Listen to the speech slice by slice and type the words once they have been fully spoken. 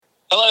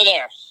Hello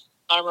there.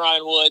 I'm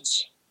Ryan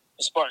Woods,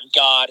 a Spartan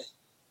God, at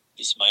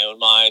least in my own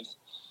mind.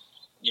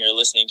 You're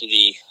listening to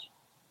the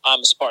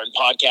I'm a Spartan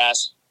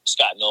podcast,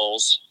 Scott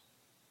Knowles,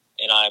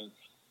 and I'm...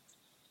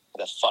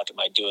 What the fuck am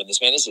I doing this,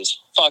 man? This is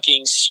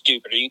fucking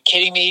stupid. Are you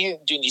kidding me?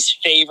 I'm doing these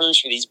favors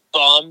for these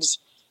bums?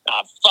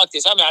 Nah, fuck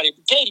this. I'm out of here.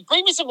 Katie,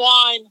 bring me some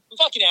wine. I'm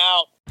fucking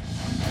out.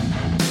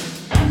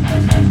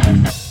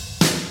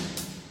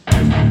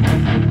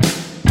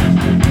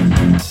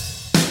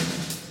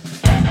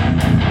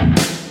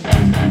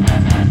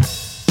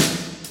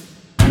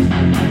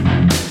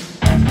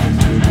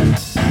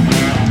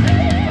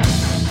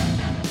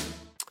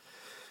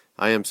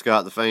 I am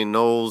Scott the Fane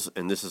Knowles,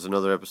 and this is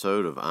another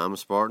episode of I'm a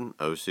Spartan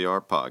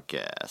OCR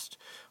Podcast.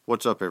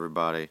 What's up,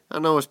 everybody? I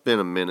know it's been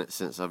a minute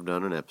since I've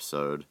done an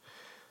episode,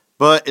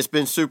 but it's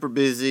been super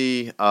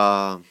busy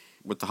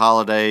with the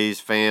holidays,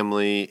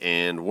 family,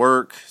 and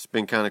work. It's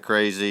been kind of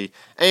crazy,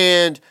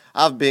 and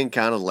I've been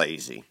kind of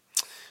lazy.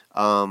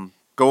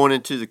 Going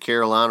into the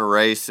Carolina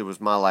race, it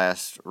was my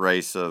last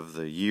race of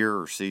the year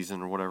or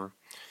season or whatever,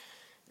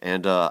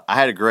 and I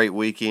had a great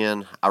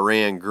weekend. I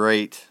ran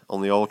great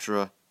on the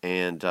Ultra,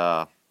 and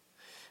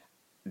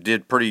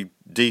did pretty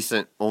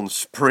decent on the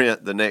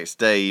sprint the next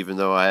day, even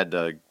though I had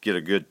to get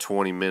a good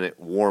 20-minute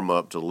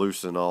warm-up to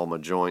loosen all my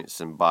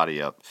joints and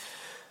body up.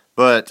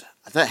 But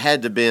that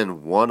had to have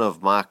been one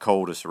of my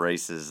coldest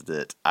races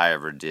that I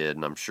ever did,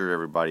 and I'm sure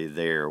everybody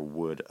there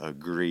would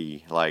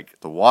agree. Like,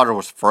 the water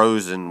was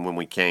frozen when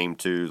we came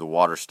to the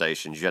water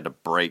stations. You had to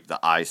break the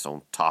ice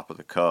on top of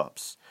the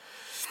cups.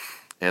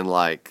 And,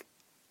 like,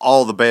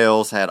 all the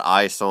bales had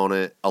ice on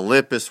it.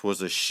 Olympus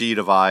was a sheet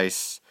of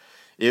ice.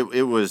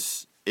 It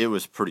was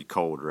a pretty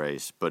cold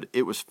race, but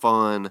it was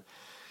fun.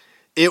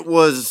 It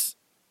was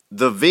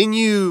the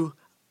venue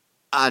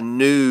I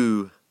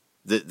knew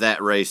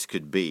that race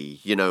could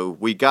be. You know,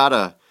 we got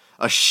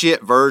a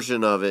shit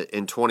version of it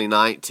in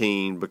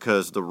 2019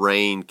 because the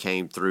rain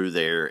came through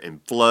there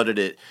and flooded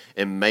it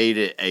and made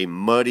it a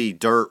muddy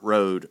dirt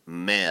road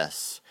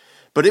mess.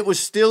 But it was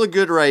still a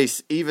good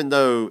race, even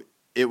though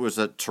it was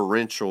a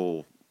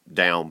torrential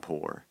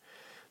downpour.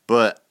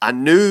 But I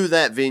knew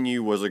that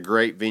venue was a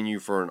great venue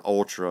for an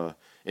ultra,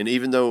 and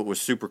even though it was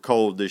super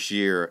cold this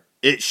year,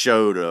 it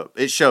showed up.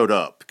 It showed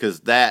up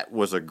because that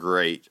was a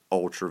great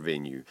ultra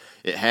venue.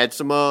 It had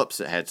some ups,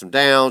 it had some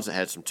downs, it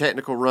had some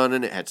technical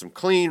running, it had some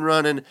clean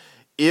running.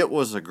 It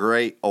was a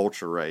great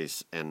ultra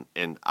race, and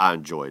I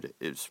enjoyed it.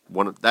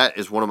 That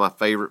is one of my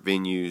favorite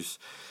venues.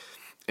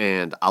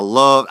 And I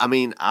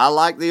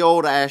like the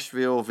old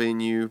Asheville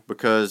venue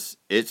because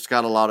it's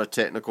got a lot of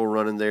technical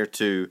running there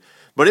too.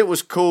 But it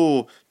was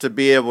cool to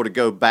be able to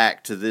go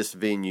back to this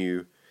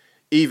venue,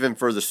 even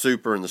for the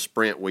super and the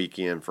sprint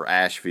weekend for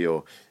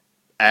Asheville,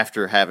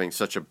 after having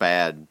such a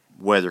bad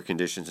weather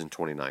conditions in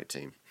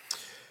 2019.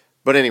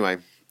 But anyway,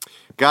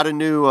 got a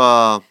new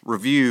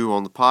review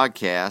on the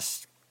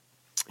podcast.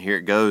 Here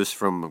it goes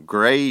from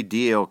Gray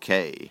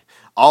DLK.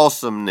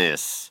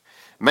 Awesomeness.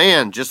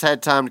 Man, just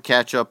had time to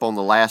catch up on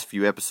the last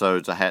few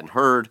episodes I hadn't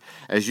heard.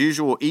 As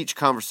usual, each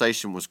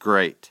conversation was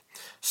great.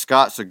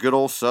 Scott's a good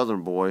old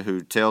Southern boy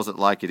who tells it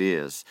like it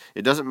is.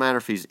 It doesn't matter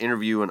if he's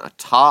interviewing a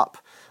top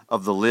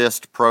of the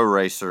list pro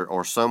racer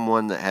or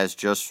someone that has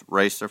just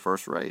raced their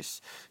first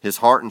race. His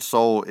heart and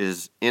soul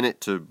is in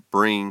it to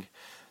bring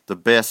the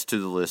best to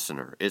the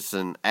listener. It's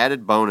an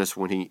added bonus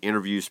when he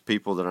interviews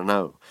people that I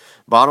know.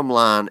 Bottom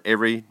line,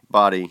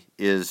 everybody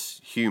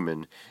is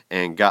human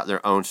and got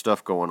their own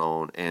stuff going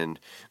on, and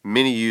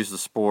many use the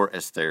sport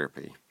as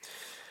therapy.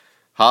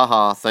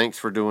 Ha, thanks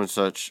for doing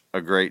such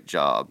a great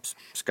job,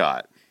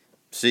 Scott.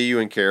 See you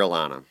in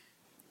Carolina.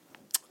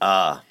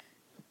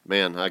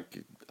 Man,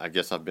 I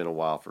guess I've been a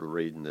while for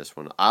reading this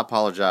one. I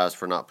apologize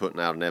for not putting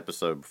out an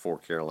episode before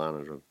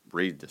Carolina to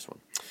read this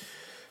one.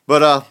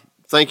 But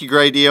thank you,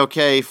 Gray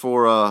DLK,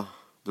 for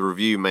the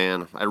review,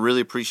 man. I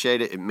really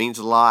appreciate it. It means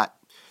a lot.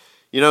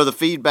 You know, the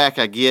feedback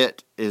I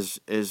get is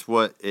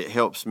what it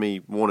helps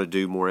me want to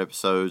do more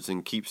episodes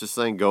and keeps this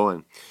thing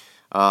going.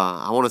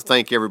 I want to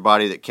thank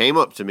everybody that came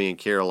up to me in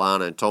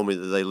Carolina and told me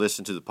that they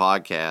listened to the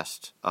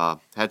podcast.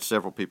 Had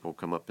several people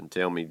come up and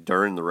tell me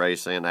during the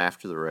race and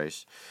after the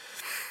race.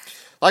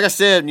 Like I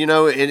said, you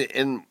know,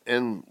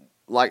 and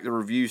like the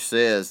review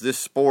says, this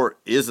sport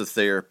is a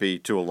therapy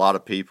to a lot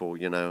of people,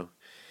 you know.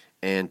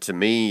 And to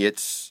me,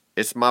 it's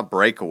my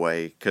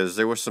breakaway because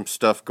there was some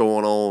stuff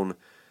going on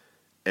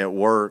at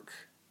work,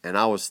 and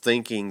I was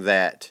thinking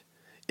that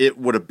it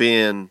would have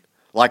been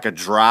like a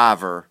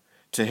driver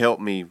to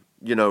help me,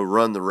 you know,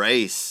 run the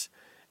race,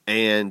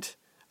 and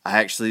I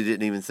actually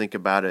didn't even think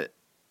about it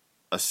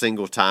a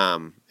single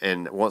time.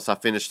 And once I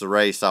finished the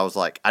race, I was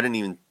like, I didn't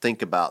even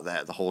think about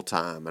that the whole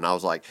time. And I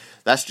was like,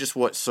 that's just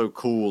what's so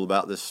cool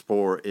about this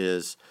sport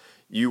is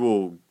you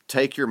will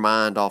take your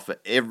mind off of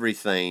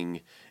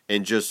everything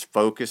and just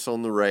focus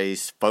on the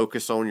race,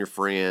 focus on your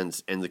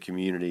friends and the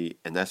community,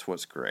 and that's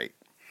what's great.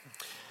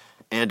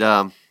 And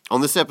on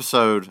this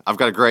episode, I've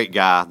got a great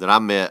guy that I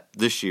met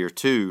this year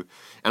too,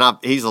 and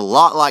he's a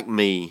lot like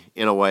me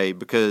in a way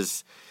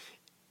because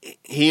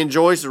he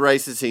enjoys the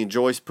races. He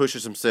enjoys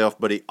pushes himself,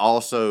 but he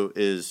also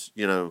is,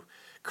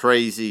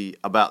 crazy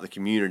about the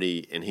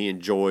community, and he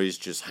enjoys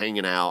just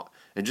hanging out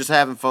and just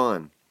having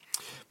fun.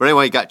 But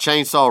anyway, he got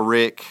Chainsaw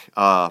Rick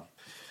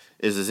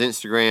is his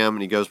Instagram,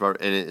 and he goes by,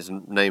 and his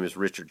name is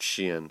Richard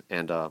Shin.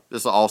 And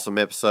this is an awesome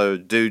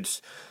episode.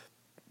 Dude's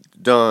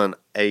done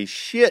a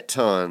shit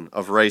ton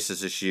of races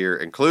this year,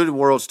 including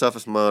World's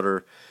Toughest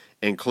Mudder,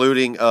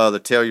 including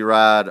the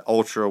Telluride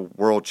Ultra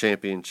World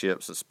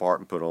Championships that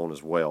Spartan put on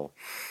as well.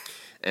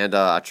 And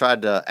I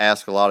tried to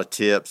ask a lot of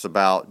tips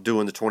about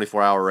doing the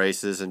 24-hour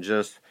races and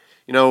just,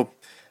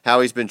 how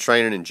he's been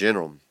training in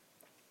general.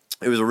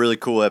 It was a really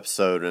cool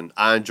episode, and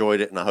I enjoyed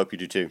it, and I hope you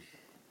do too.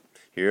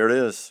 Here it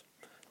is,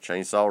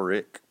 Chainsaw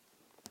Rick.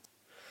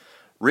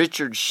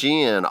 Richard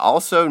Shin,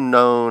 also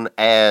known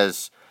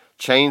as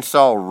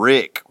Chainsaw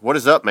Rick. What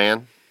is up,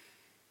 man?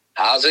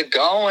 How's it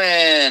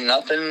going?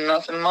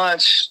 Nothing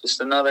much. Just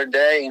another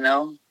day,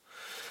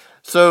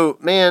 So,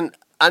 man,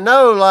 I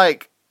know,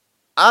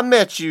 I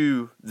met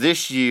you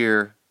this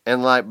year,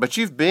 and but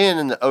you've been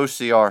in the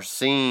OCR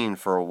scene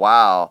for a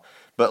while.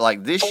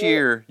 But this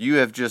year, you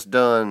have just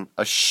done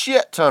a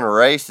shit ton of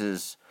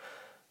races.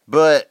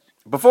 But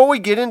before we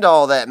get into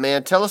all that,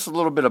 man, tell us a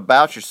little bit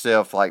about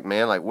yourself.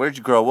 Where'd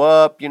you grow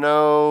up?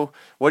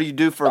 What do you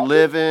do for a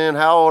living?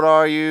 How old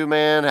are you,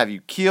 man? Have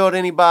you killed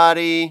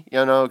anybody?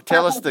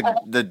 Tell us the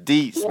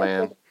deets,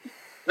 man.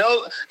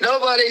 No,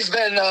 nobody's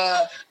been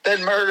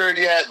murdered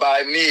yet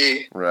by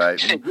me.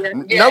 Right.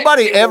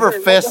 Nobody ever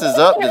fesses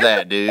up to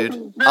that,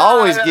 dude. I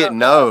always get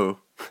no.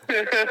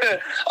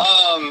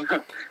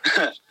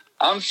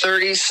 I'm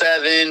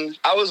 37.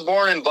 I was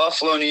born in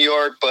Buffalo, New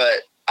York,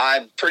 but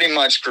I pretty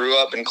much grew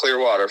up in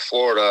Clearwater,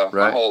 Florida,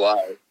 my whole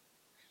life.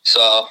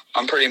 So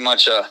I'm pretty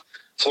much a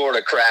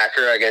Florida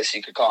cracker, I guess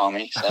you could call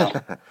me.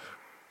 So,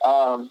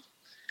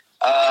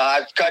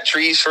 I cut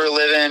trees for a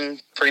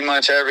living pretty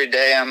much every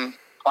day. I'm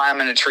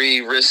climbing a tree,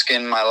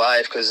 risking my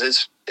life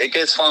because it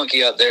gets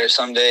funky up there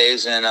some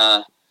days, and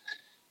I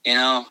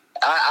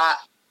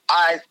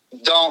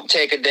don't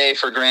take a day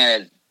for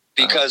granted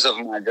because of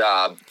my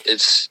job.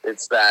 It's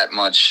that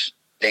much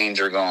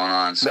danger going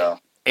on. So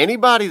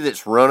anybody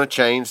that's run a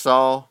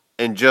chainsaw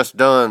and just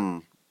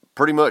done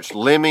pretty much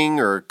limbing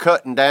or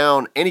cutting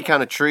down any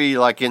kind of tree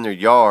in their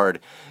yard,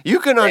 you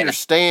can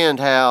understand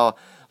how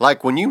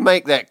when you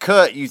make that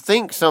cut, you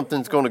think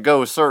something's going to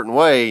go a certain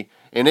way,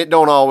 and it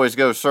don't always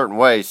go a certain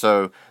way.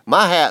 So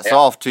my hat's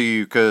off to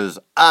you because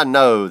I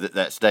know that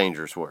that's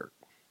dangerous work.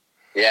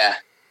 Yeah.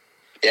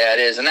 Yeah, it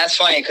is. And that's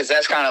funny because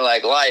that's kind of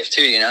like life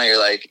too.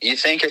 You're you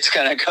think it's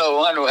going to go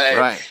one way,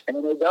 right, and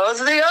it goes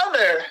the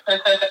other.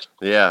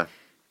 Yeah,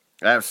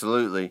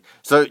 absolutely.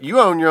 So you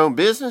own your own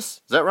business.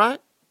 Is that right?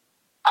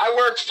 I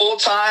work full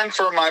time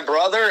for my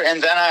brother,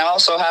 and then I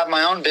also have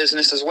my own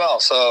business as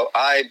well. So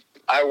I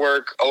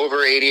work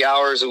over 80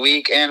 hours a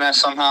week, and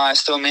somehow I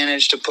still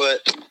manage to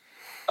put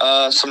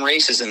some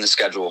races in the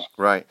schedule.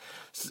 Right.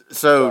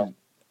 So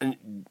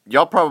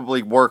y'all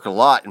probably work a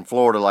lot in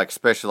Florida,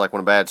 especially when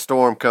a bad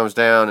storm comes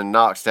down and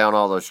knocks down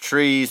all those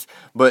trees.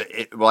 But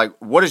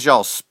what is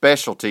y'all's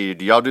specialty?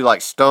 Do y'all do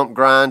stump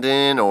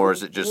grinding, or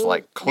is it just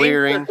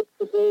clearing?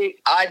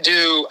 I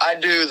do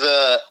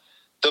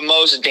the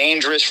most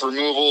dangerous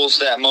removals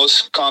that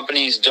most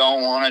companies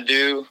don't want to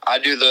do. I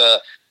do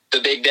the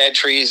big dead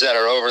trees that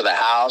are over the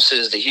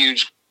houses, the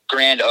huge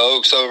grand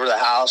oaks over the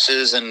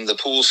houses, and the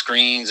pool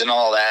screens and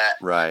all that.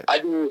 Right.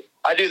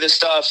 I do the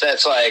stuff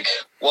that's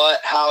what?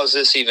 How is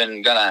this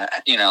even gonna?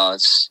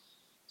 It's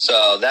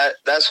so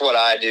that's what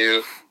I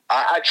do.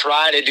 I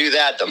try to do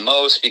that the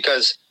most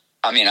because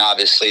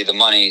obviously the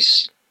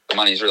money's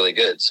really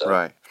good. So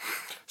right.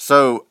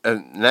 So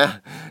now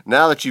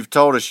that you've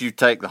told us you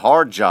take the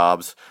hard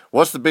jobs,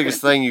 what's the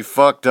biggest thing you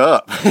fucked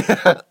up?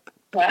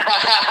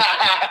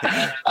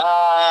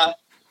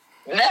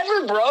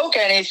 Never broke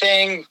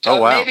anything. Oh,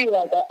 wow. Maybe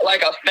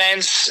like a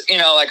fence,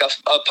 like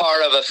a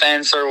part of a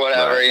fence or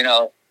whatever.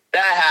 Right.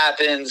 That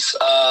happens.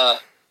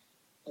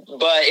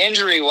 But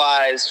injury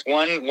wise,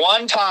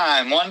 one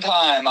time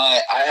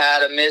I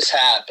had a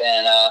mishap,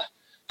 and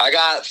I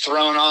got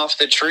thrown off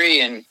the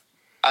tree, and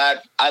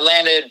I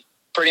landed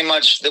pretty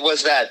much.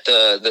 Was that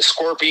the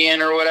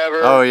scorpion or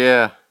whatever? Oh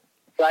yeah.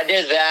 So I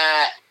did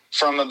that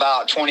from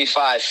about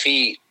 25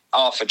 feet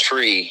off a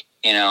tree.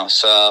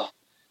 So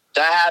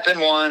that happened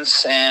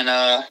once,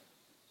 and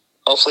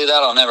hopefully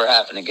that'll never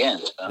happen again.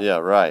 So. Yeah,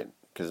 right.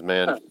 Because,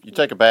 man, if you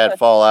take a bad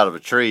fall out of a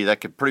tree,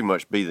 that could pretty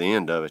much be the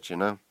end of it,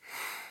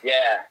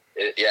 Yeah,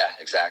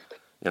 exactly.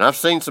 And I've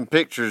seen some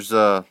pictures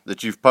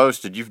that you've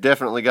posted. You've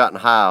definitely gotten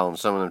high on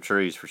some of them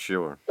trees for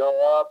sure.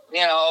 Go up,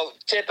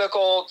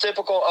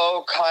 typical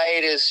oak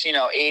height is,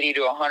 80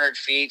 to 100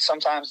 feet.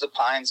 Sometimes the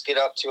pines get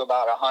up to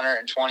about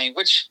 120,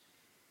 which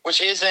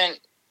isn't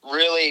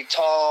really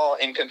tall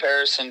in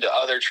comparison to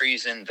other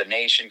trees in the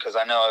nation, because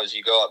I know as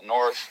you go up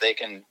north, they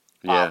can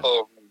pop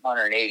over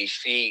 180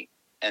 feet,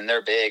 and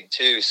they're big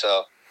too.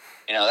 So,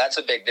 that's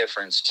a big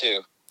difference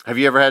too. Have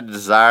you ever had the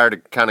desire to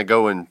kind of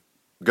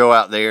go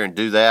out there and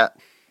do that?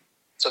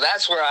 So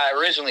that's where I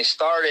originally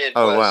started.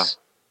 Oh, wow.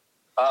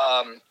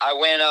 I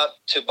went up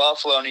to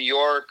Buffalo, New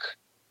York,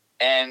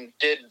 and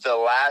did the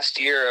last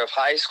year of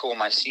high school,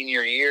 my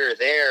senior year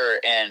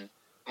there, and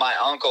my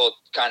uncle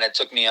kind of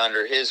took me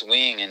under his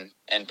wing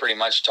and pretty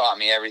much taught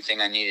me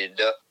everything I needed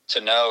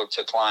to know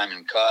to climb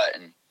and cut.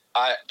 And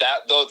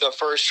the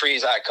first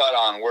trees I cut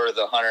on were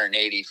the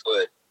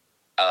 180-foot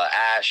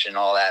ash and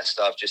all that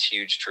stuff, just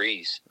huge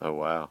trees. Oh,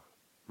 wow.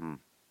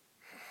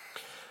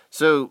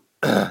 So,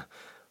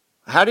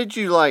 how did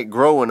you like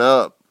growing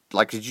up?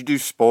 Like, did you do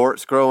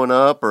sports growing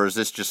up, or is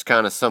this just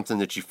kind of something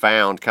that you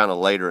found kind of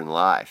later in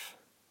life?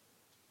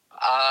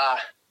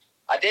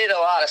 I did a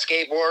lot of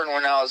skateboarding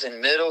when I was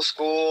in middle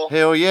school.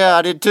 Hell yeah,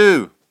 I did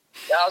too.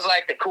 That was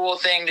like the cool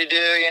thing to do,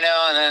 and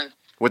then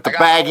with the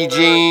baggy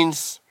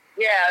jeans.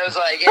 Yeah, it was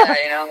like, like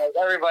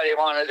everybody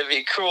wanted to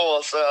be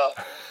cool, so,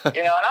 and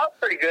I was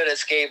pretty good at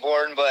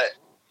skateboarding,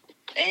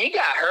 and you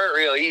got hurt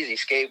real easy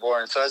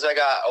skateboarding, so as I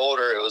got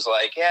older, it was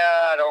like,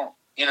 I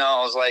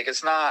was like,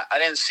 it's not, I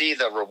didn't see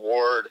the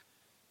reward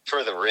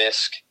for the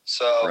risk,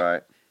 so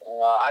right.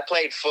 I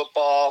played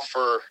football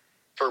for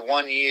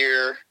 1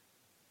 year,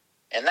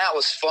 and that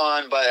was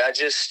fun, but I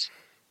just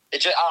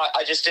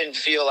didn't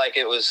feel like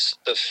it was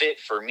the fit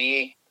for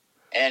me,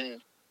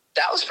 and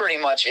that was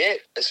pretty much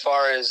it as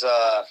far as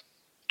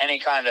any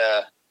kind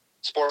of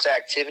sports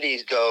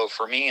activities go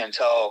for me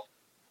until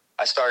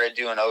I started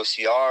doing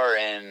OCR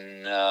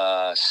in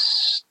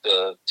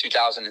the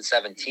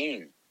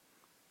 2017.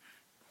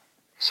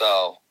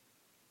 So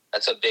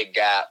that's a big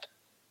gap.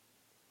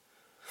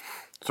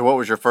 So what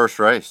was your first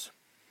race?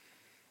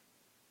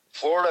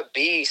 Florida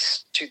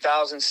Beast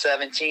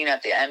 2017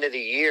 at the end of the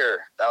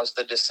year. That was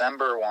the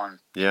December one.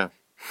 Yeah.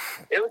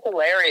 It was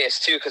hilarious,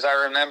 too, because I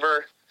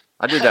remember...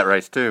 I did that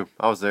race, too.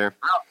 I was there.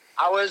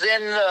 I was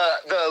in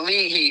the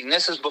elite heat, and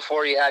this is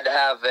before you had to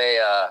have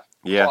a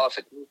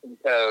qualification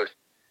code.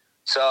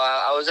 So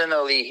I was in the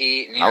elite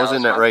heat. And, I was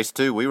in that race,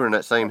 too. We were in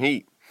that same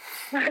heat.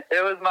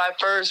 It was my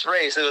first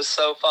race. It was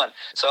so fun.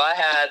 So I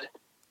had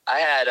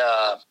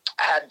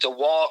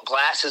DeWalt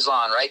glasses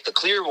on, right, the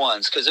clear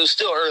ones, because it was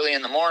still early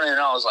in the morning, and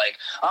I was like,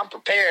 I'm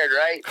prepared,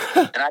 right?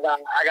 And I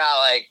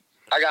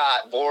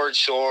got board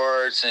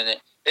shorts, and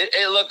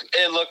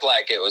it looked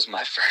like it was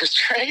my first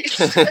race.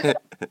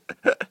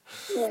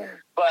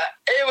 But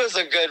it was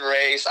a good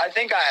race. I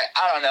think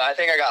I don't know. I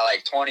think I got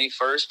like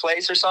 21st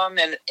place or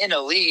something, and in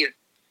elite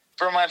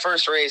for my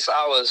first race.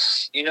 I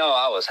was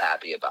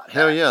happy about it.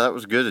 Hell yeah, that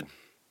was good.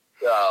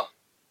 So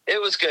it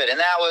was good, and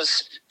that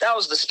was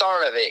the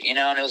start of it,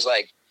 and it was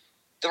like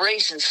the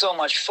racing's so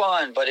much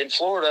fun. But in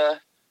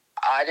Florida,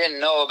 I didn't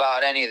know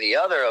about any of the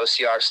other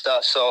OCR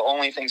stuff, so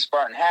only thing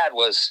Spartan had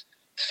was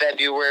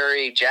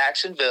February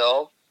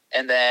Jacksonville,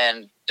 and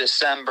then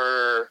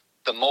December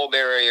the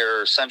Mulberry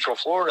or Central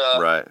Florida.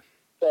 Right.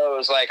 So it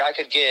was like I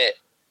could get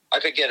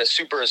a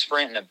super, a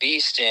sprint, and a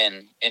beast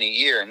in a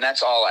year, and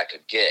that's all I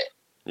could get.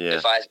 Yeah.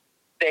 If I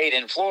stayed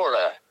in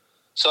Florida.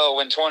 So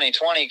when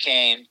 2020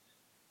 came,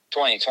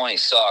 2020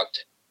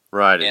 sucked.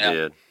 Right, it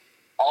did.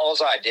 All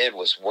I did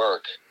was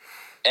work.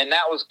 And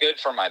that was good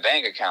for my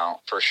bank account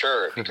for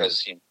sure,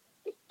 because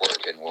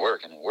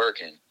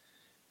working.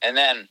 And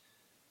then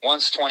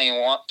once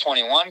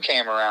 21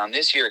 came around,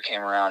 this year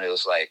came around, it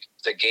was like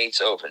the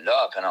gates opened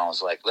up, and I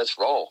was like, let's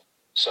roll.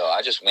 So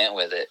I just went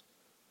with it.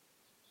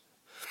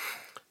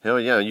 Hell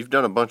yeah, you've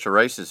done a bunch of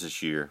races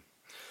this year.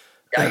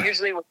 I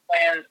usually would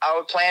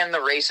plan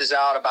the races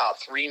out about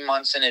 3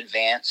 months in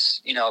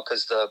advance,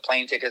 because the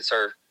plane tickets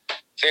are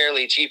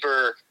fairly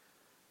cheaper,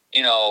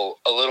 a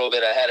little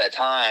bit ahead of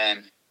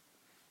time.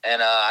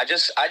 And I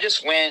just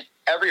went,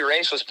 every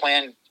race was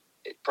planned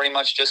pretty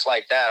much just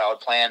like that. I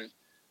would plan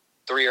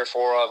 3 or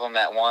 4 of them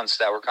at once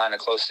that were kind of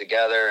close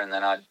together, and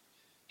then I'd,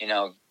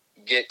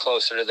 get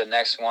closer to the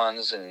next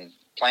ones and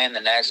plan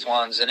the next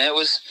ones. And it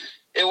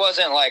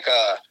wasn't like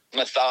a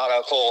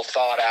methodical,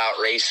 thought-out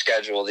race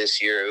schedule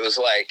this year. It was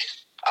like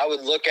I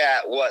would look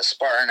at what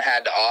Spartan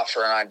had to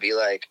offer, and I'd be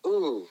like,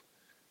 ooh,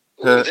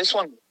 this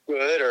one's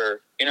good,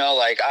 or,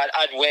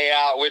 I'd weigh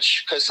out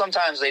because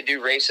sometimes they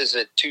do races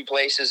at 2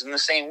 places in the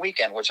same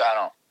weekend, which I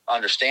don't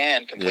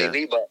understand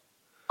completely, but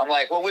I'm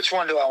like, well, which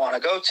one do I want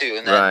to go to?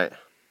 And then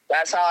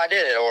that's how I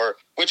did it. Or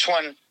which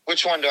one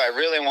do I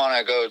really want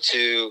to go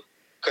to?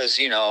 Because,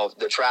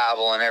 the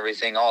travel and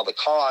everything, all the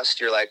cost,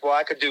 you're like, well,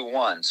 I could do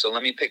one. So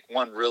let me pick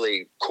one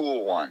really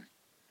cool one.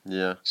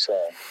 Yeah. So.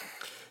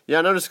 Yeah,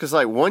 I noticed because,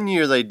 1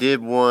 year they did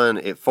one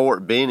at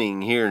Fort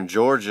Benning here in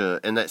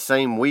Georgia, and that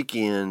same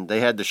weekend they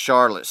had the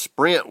Charlotte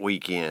Sprint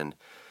weekend.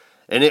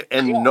 And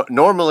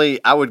normally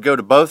I would go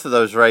to both of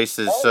those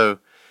races. Oh. So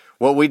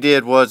what we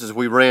did was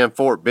we ran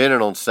Fort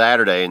Benning on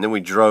Saturday, and then we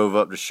drove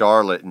up to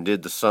Charlotte and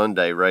did the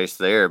Sunday race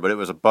there. But it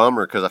was a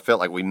bummer because I felt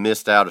like we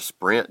missed out a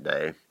sprint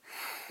day.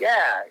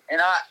 Yeah,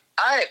 and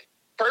I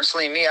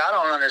personally, I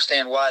don't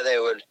understand why they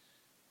would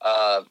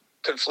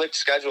conflict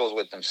schedules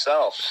with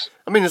themselves.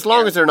 I mean, as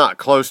long as they're not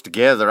close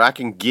together, I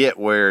can get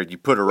where you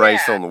put a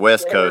race on the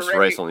West Coast, a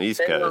race on the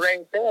East Coast. They were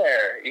right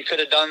there. You could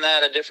have done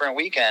that a different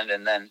weekend,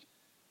 and then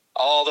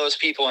all those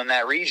people in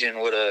that region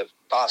would have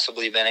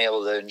possibly been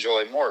able to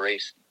enjoy more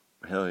racing.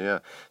 Hell yeah.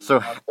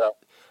 So, So,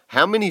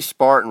 how many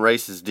Spartan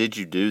races did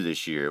you do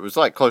this year? It was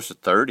like close to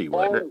 30,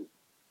 wasn't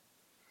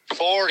it?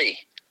 40.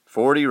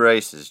 40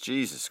 races.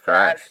 Jesus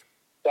Christ.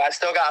 So I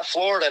still got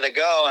Florida to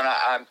go, and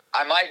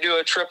I might do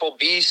a triple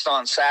beast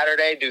on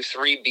Saturday, do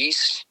 3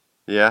 beasts,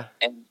 Yeah.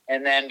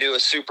 and then do a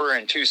super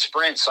and 2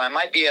 sprints. So I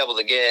might be able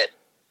to get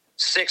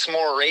 6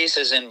 more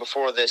races in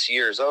before this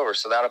year's over.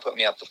 So that'll put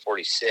me up to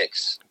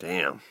 46.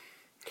 Damn.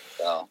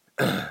 So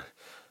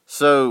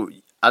So,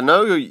 I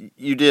know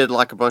you did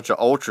like a bunch of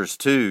ultras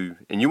too,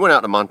 and you went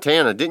out to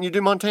Montana. Didn't you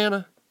do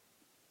Montana?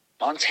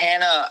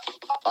 Montana,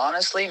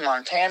 honestly,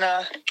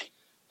 Montana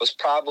was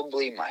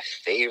probably my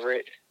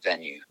favorite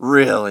venue.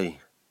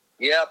 Really?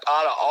 Yep,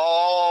 out of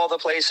all the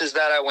places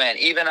that I went,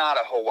 even out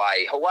of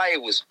Hawaii. Hawaii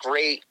was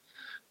great,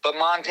 but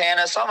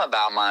Montana, something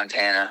about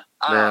Montana,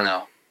 I don't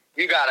know.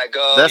 You gotta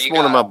go. That's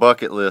one of my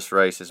bucket list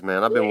races,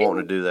 man. I've been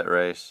wanting to do that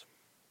race.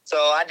 So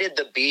I did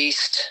the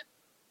Beast,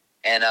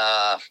 and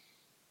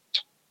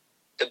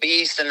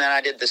then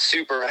I did the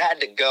Super. I had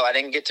to go. I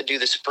didn't get to do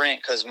the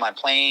sprint because my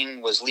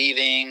plane was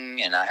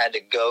leaving, and I had to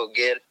go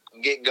get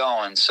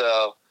going.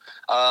 So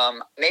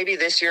maybe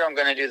this year I'm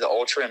going to do the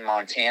Ultra in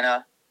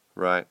Montana.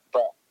 Right.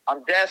 But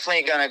I'm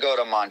definitely going to go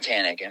to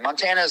Montana again.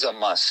 Montana's a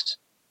must.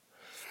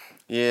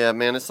 Yeah,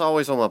 man, it's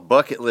always on my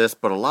bucket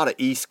list, but a lot of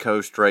East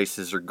Coast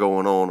races are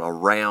going on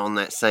around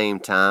that same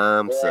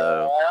time,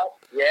 so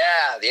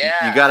Yeah.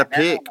 you got to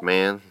pick,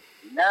 man.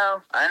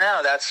 No, I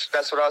know. That's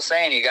what I was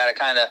saying. You got to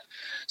kind of.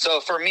 So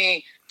for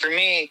me,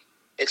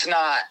 it's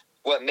not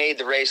what made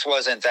the race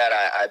wasn't that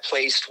I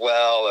placed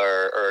well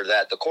or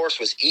that the course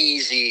was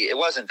easy. It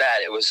wasn't that.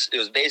 It was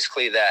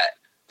basically that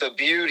the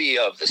beauty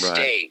of the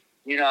state.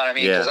 You know what I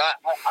mean? Because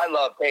I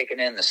love taking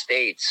in the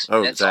states.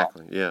 Oh,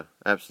 exactly. Yeah,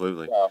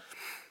 absolutely. So,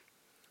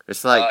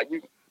 it's like,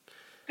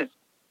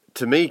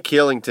 to me,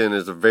 Killington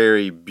is a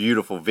very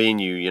beautiful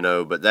venue, you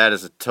know, but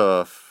that's a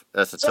tough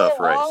race.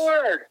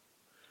 Hard.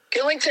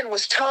 Killington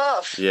was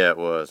tough. Yeah, it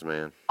was,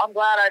 man. I'm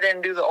glad I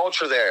didn't do the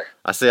Ultra there.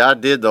 I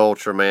did the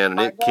Ultra, man, and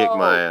it kicked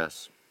my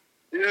ass.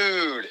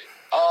 Dude.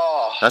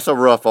 Oh. That's a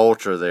rough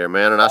Ultra there,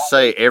 man. And I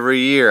say every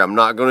year, I'm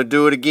not going to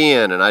do it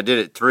again. And I did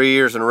it 3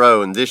 years in a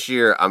row. And this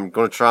year, I'm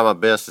going to try my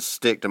best to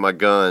stick to my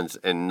guns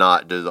and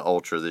not do the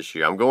Ultra this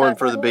year. I'm going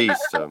for the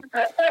Beast, so.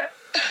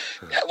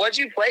 What'd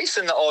you place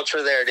in the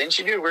Ultra there? Didn't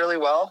you do really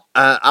well?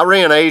 I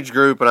ran age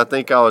group, and I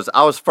think I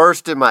was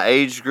first in my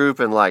age group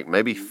and like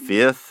maybe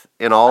 5th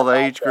in all the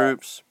age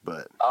groups.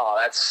 But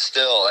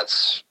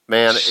that's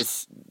man,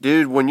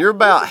 dude, when you're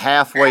about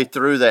halfway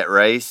through that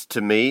race,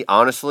 to me,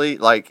 honestly,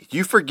 like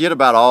you forget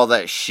about all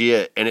that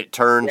shit, and it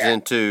turns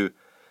into,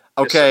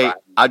 okay,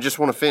 I just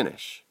want to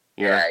finish.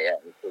 Yeah,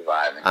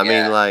 surviving. I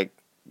mean, like.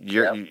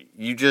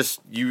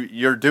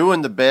 You're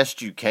doing the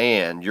best you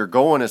can. You're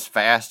going as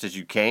fast as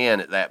you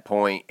can at that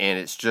point, and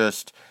it's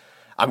just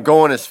I'm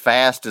going as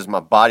fast as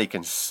my body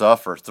can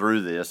suffer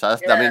through this. I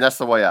mean, that's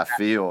the way I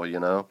feel, you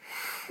know.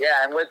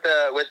 Yeah, and with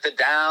the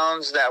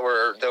downs that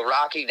were the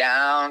rocky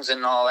downs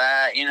and all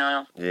that, you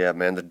know. Yeah,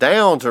 man, the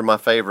downs are my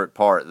favorite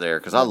part there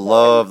because I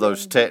love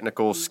those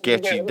technical,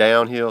 sketchy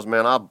downhills.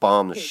 Man, I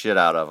bomb the shit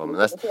out of them.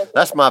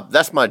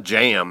 That's my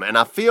jam, and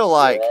I feel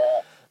like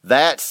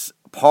that's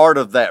part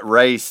of that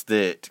race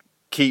that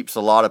keeps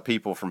a lot of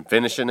people from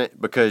finishing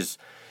it because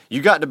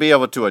you got to be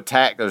able to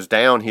attack those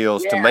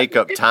downhills to make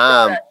up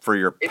time for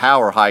your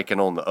power hiking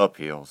on the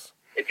uphills.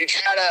 If you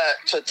try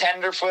to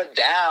tenderfoot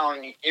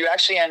down, you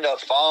actually end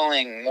up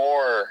falling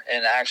more,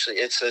 and actually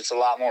it's a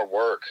lot more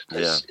work.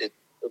 It's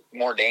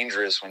more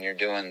dangerous when you're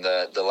doing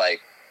the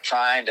like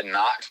trying to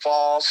not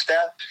fall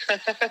step.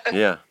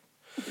 Yeah.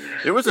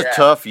 It was a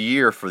tough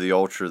year for the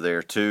Ultra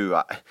there too.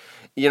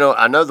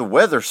 I know the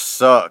weather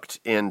sucked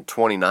in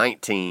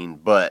 2019,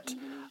 but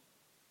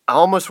I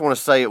almost want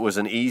to say it was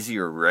an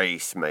easier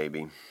race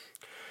maybe.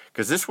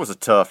 Because this was a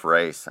tough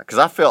race. Because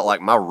I felt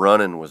like my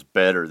running was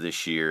better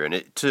this year, and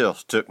it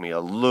just took me a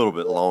little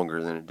bit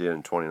longer than it did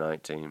in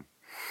 2019.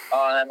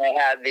 Oh, and then they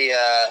had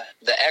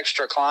the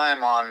extra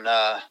climb on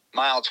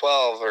mile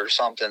 12 or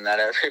something that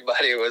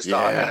everybody was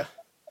talking about.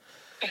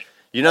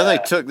 You know, they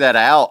took that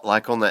out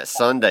like on that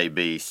Sunday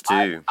Beast,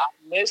 too. I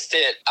missed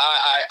it.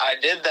 I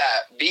did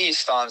that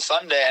Beast on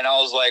Sunday, and I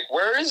was like,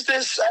 where is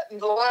this at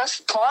the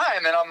last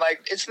climb? And I'm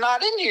like, it's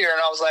not in here. And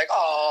I was like,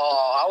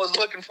 I was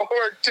looking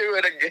forward to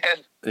it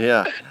again.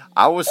 Yeah.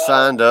 I was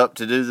signed up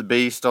to do the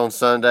Beast on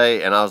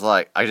Sunday, and I was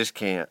like, I just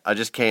can't.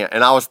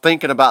 And I was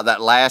thinking about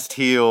that last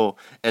hill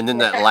and then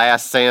that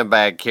last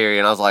sandbag carry,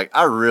 and I was like,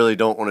 I really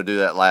don't want to do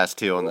that last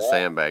hill and the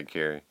sandbag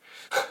carry.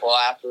 Well,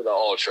 after the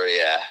Ultra,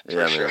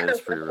 man,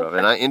 it's pretty rough.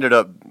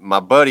 And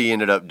my buddy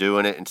ended up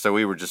doing it, and so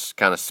we were just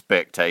kind of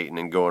spectating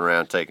and going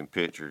around taking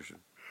pictures.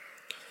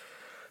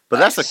 But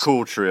that's a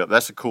cool trip.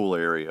 That's a cool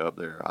area up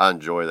there. I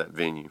enjoy that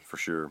venue for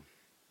sure.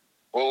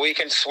 Well, we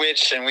can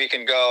switch and we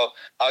can go.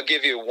 I'll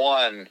give you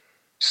one.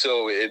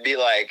 So it'd be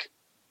like,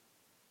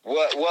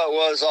 what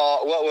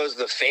was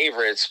the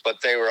favorites? But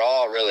they were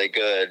all really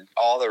good.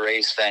 All the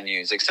race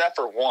venues, except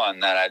for one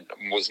that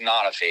was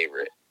not a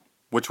favorite.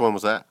 Which one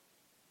was that?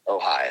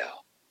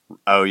 Ohio.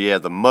 Oh yeah,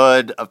 the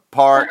mud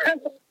park.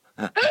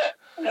 Oh,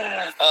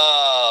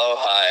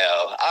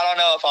 Ohio. I don't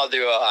know if I'll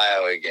do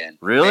Ohio again.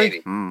 Really?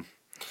 Maybe. I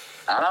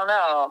don't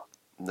know.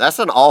 That's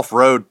an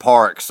off-road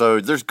park, so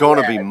there's going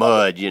to Yeah, be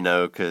mud,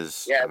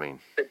 because, yeah, I mean.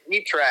 the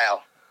Jeep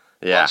trail.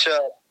 Yeah.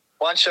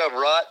 Bunch of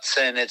ruts,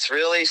 and it's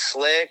really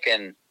slick,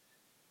 and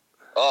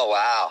oh,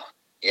 wow.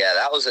 Yeah,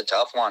 that was a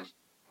tough one.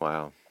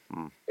 Wow.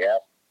 Yeah.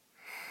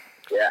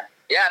 Yeah.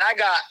 Yeah, and I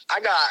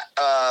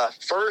got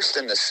first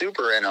in the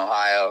Super in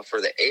Ohio for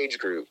the age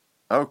group.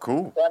 Oh,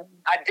 cool.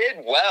 I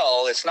did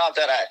well. It's not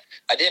that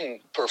I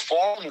didn't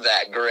perform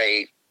that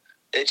great.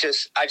 It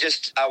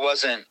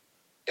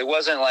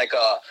wasn't like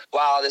a,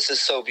 wow, this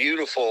is so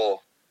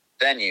beautiful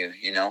venue,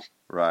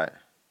 Right.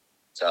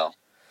 So.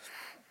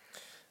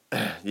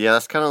 Yeah,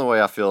 that's kind of the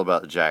way I feel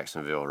about the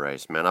Jacksonville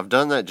race, man. I've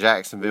done that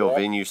Jacksonville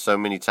venue so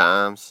many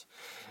times.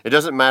 It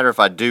doesn't matter if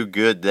I do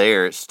good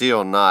there; it's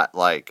still not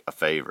like a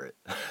favorite.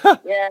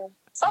 Yeah,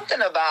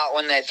 something about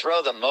when they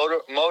throw the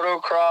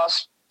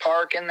motocross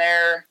park in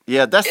there.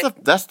 Yeah,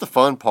 that's the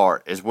fun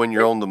part is when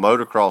you're on the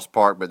motocross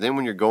park, but then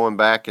when you're going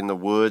back in the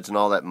woods and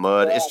all that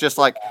mud, it's just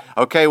like,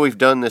 okay, we've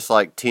done this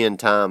like 10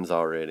 times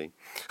already.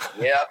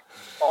 Yep,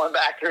 going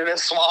back through the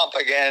swamp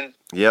again.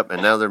 Yep,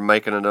 and now they're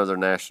making another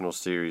National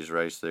Series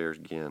race there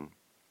again.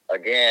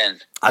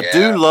 I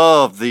do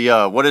love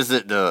the what is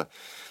it, the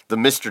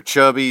Mr.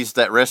 Chubby's,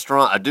 that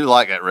restaurant. I do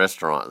like that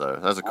restaurant though.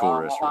 That's a cool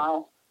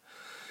restaurant.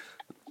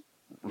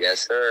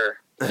 Yes, sir.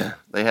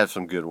 They have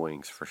some good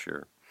wings for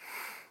sure.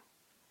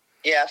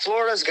 Yeah,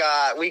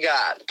 we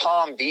got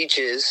Palm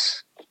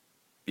Beaches.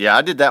 Yeah,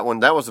 I did that one.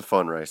 That was a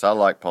fun race. I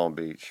like Palm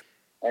Beach.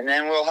 And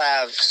then we'll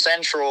have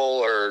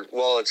Central,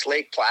 it's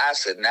Lake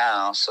Placid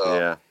now, so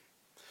yeah.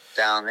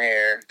 Down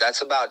there.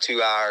 That's about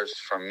 2 hours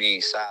from me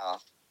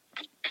south.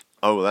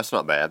 Oh, that's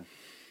not bad.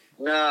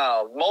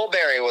 No,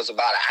 Mulberry was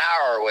about an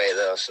hour away,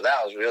 though, so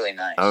that was really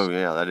nice. Oh,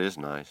 yeah, that is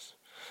nice.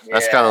 Yeah.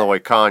 That's kind of the way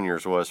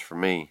Conyers was for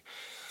me.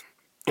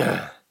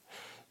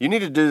 You need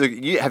to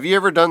do have you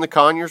ever done the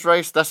Conyers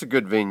race? That's a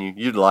good venue.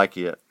 You'd like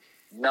it.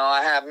 No,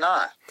 I have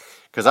not.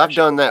 Because I've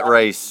done that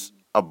race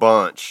a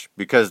bunch,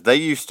 because they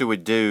used to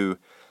do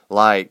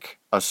like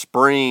a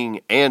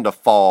spring and a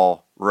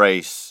fall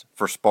race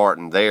for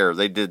Spartan there.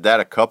 They did that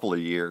a couple of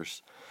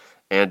years.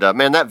 And,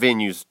 man,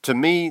 to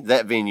me,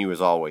 that venue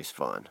is always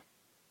fun.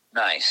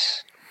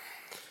 Nice.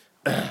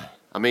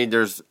 I mean,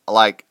 there's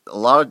like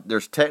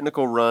there's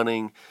technical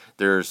running.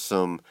 There's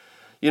some,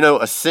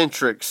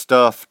 eccentric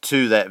stuff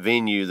to that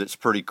venue that's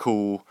pretty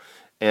cool.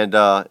 And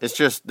it's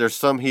just, there's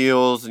some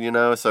hills,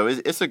 so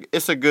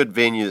it's a good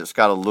venue that's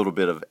got a little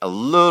bit of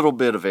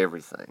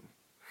everything.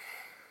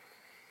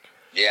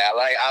 Yeah,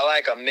 I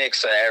like a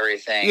mix of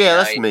everything. Yeah,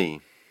 that's me.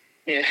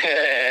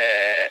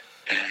 Yeah.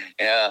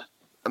 Yeah.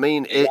 I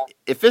mean,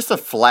 if it's a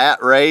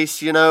flat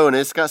race, and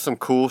it's got some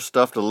cool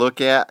stuff to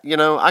look at,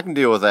 I can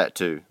deal with that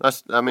too.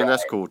 That's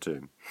cool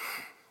too.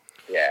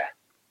 Yeah.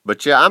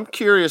 But yeah, I'm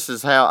curious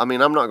I'm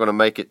not going to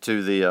make it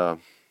to the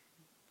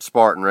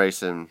Spartan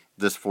race in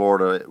this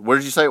Florida. Where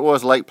did you say it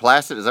was? Lake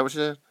Placid? Is that what you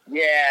said?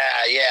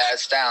 Yeah,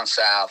 it's down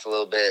south a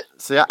little bit.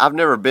 See, I've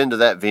never been to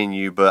that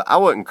venue, but I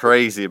wasn't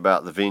crazy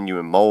about the venue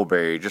in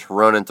Mulberry, just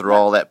running through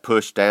all that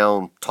pushed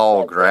down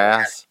tall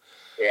grass.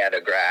 Yeah,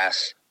 the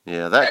grass.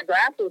 Yeah, that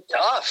grass is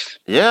tough.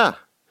 Yeah.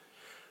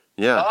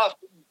 Yeah. Tough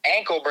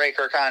ankle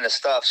breaker kind of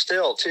stuff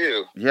still,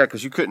 too. Yeah,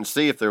 because you couldn't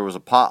see if there was a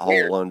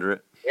pothole under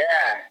it. Yeah.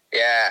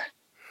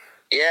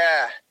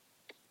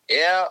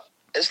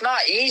 It's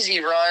not easy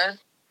running.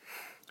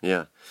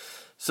 Yeah.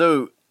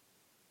 So,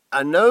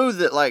 I know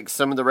that, like,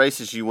 some of the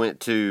races you went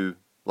to,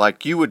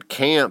 like, you would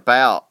camp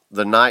out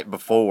the night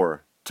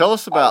before. Tell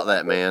us about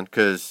that, man,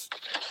 because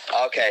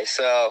okay,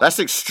 so that's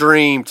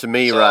extreme to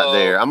me right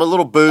there. I'm a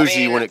little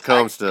bougie when it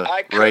comes to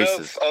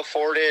races. I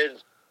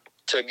afforded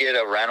to get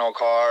a rental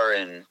car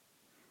and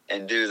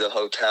do the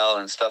hotel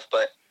and stuff,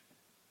 but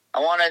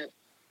I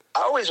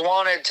always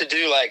wanted to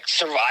do like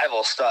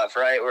survival stuff,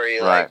 right? Where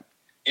you like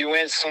you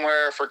went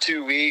somewhere for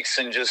 2 weeks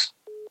and just.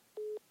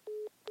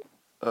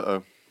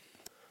 Uh-oh.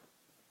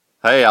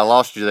 Hey, I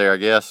lost you there, I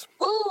guess.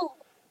 Woo.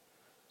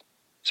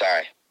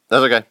 Sorry.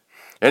 That's okay.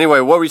 Anyway,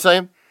 what were you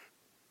saying?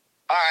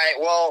 All right.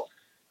 Well,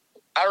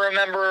 I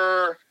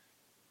remember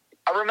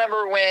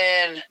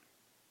when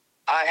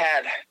I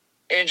had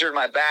injured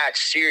my back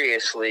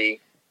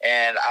seriously,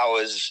 and I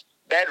was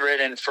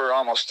bedridden for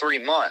almost 3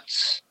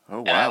 months. Oh wow!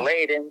 And I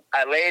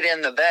laid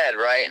in the bed,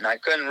 right, and I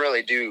couldn't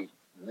really do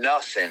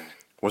nothing.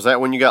 Was that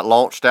when you got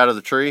launched out of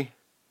the tree?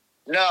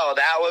 No,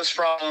 that was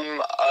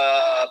from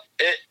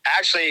it.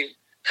 Actually,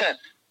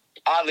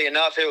 oddly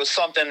enough, it was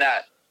something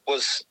that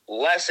was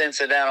less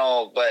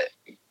incidental, but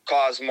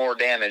caused more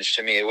damage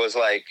to me. It was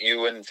like you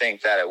wouldn't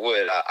think that it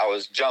would. I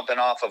was jumping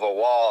off of a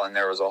wall, and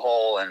there was a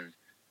hole, and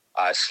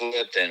I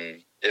slipped,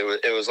 and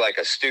it was like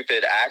a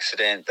stupid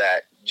accident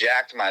that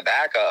jacked my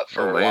back up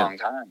for a long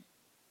time.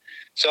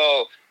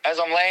 So as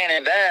I'm laying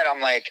in bed,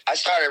 I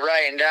started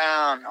writing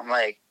down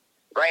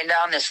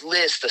this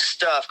list of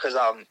stuff, because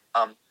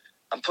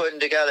I'm putting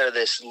together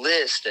this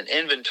list and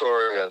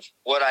inventory of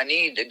what I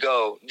need to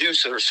go do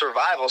some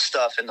survival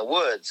stuff in the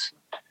woods.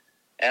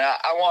 And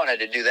I wanted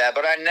to do that,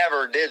 but I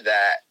never did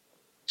that.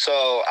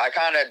 So I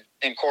kind of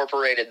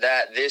incorporated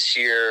that this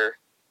year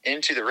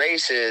into the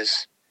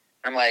races.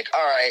 I'm like,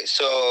 all right,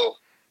 so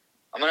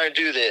I'm going to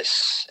do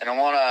this. And I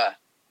want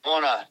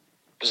to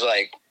was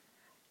like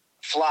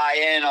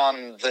fly in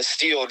on the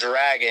Steel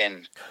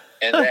Dragon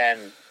and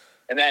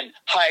then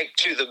hike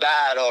to the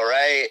battle,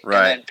 right?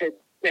 Right. And then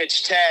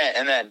pitch tent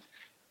and then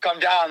come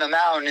down the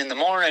mountain in the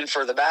morning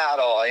for the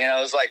battle. You know,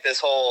 it was like this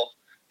whole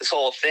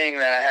thing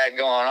that I had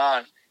going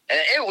on. And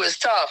it was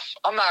tough.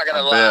 I'm not going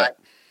to lie. Bet.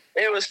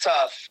 It was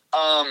tough.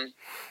 What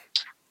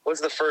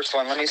was the first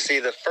one? Let me see.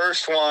 The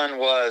first one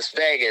was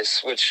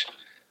Vegas, which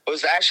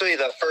was actually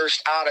the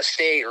first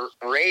out-of-state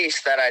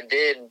race that I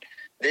did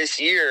this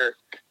year.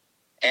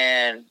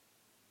 And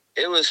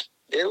it was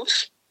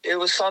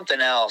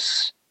something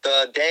else.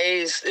 The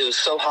days, it was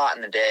so hot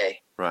in the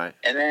day. Right.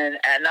 And then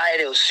at night,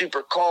 it was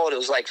super cold. It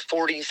was like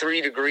 43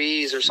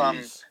 degrees or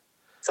something.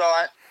 So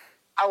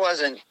I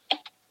wasn't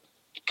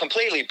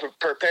completely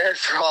prepared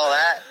for all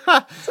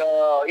that.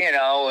 So, you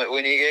know,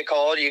 when you get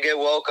cold, you get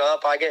woke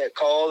up. I get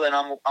cold, and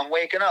I'm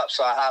waking up.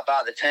 So I hop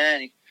out the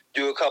tent,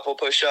 do a couple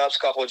push-ups,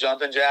 couple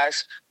jumping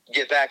jacks,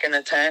 get back in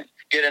the tent,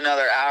 get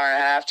another hour and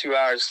a half, 2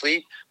 hours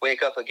sleep,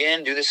 wake up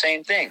again, do the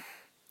same thing.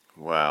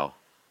 Wow.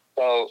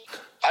 So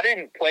I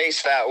didn't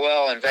place that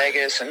well in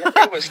Vegas, and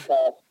it was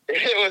tough.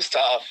 It was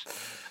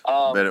tough.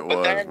 Bet it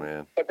was,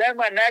 man. But then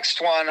my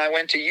next one, I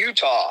went to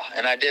Utah,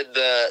 and I did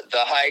the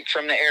hike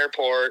from the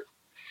airport,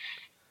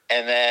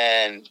 and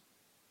then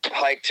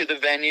hiked to the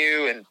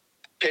venue and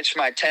pitched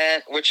my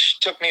tent, which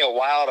took me a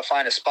while to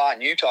find a spot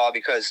in Utah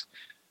because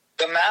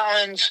the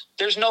mountains,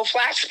 there's no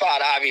flat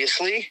spot,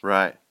 obviously.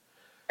 Right.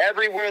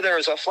 Everywhere there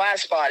was a flat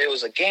spot, it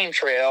was a game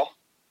trail.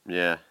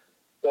 Yeah.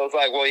 So it's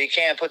like, well, you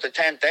can't put the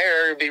tent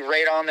there. It'd be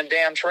right on the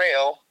damn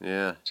trail.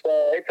 Yeah. So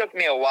it took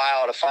me a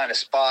while to find a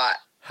spot.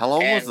 How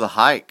long was the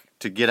hike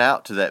to get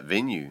out to that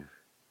venue?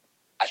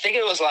 I think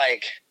it was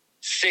like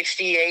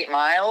 68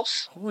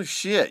 miles. Holy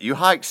shit. You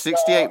hiked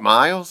 68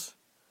 miles?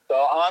 So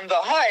on the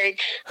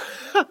hike,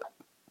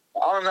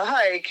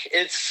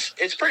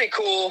 it's pretty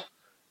cool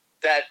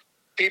that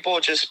people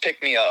just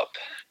pick me up.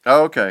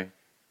 Oh, okay.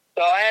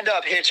 So I end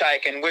up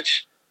hitchhiking,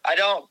 which I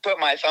don't put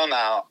my thumb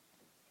out.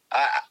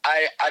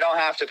 I don't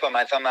have to put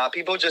my thumb out.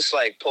 People just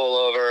like pull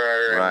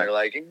over and they're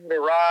like, "You need a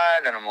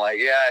ride?" And I'm like,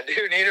 "Yeah, I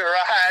do need a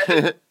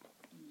ride."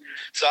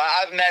 So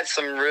I've met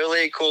some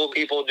really cool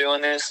people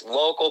doing this,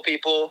 local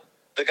people.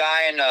 The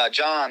guy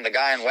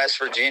in West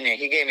Virginia,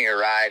 he gave me a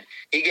ride.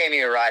 He gave me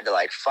a ride to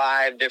like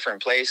 5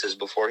 different places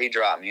before he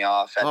dropped me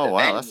off at the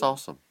venue. That's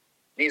awesome.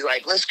 He's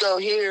like, "Let's go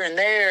here and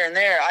there and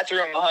there." I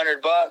threw him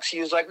 $100. He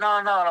was like, "No,"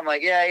 and I'm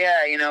like,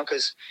 "Yeah," you know,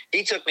 because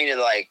he took me to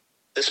like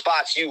the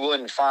spots you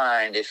wouldn't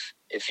find if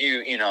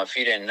you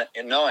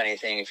didn't know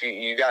anything. If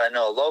you got to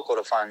know a local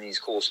to find these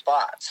cool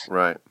spots.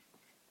 Right.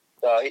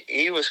 So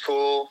he was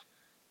cool,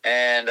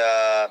 and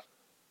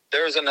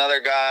there was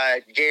another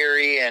guy,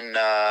 Gary, in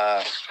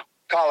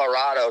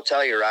Colorado,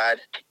 Telluride.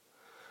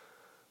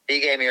 He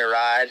gave me a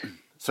ride.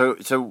 So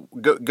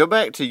go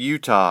back to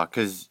Utah,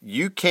 because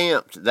you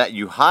camped, that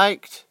you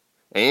hiked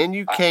and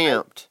you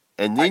camped,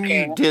 and then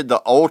you did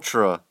the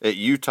ultra at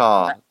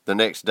Utah the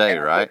next day,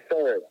 right?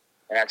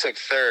 I took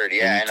third,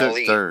 yeah. And you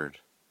took third.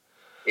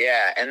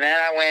 Yeah, and then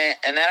I went,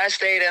 and then I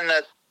stayed in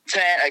the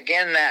tent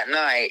again that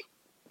night.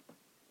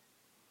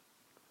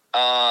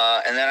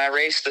 And then I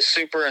raced the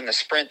super and the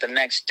sprint the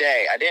next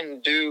day. I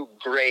didn't do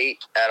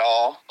great at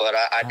all, but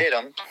I did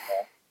them.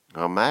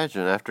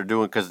 Imagine after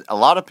doing, because a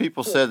lot of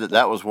people said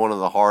that was one of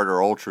the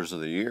harder ultras of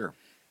the year.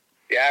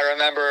 Yeah, I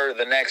remember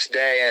the next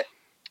day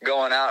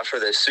going out for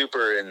the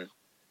super, and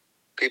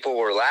people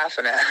were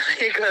laughing at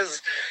me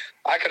because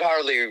I could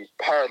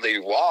hardly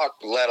walk,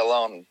 let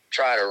alone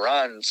try to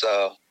run.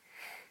 So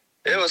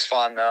it was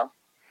fun, though.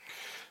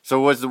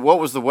 So what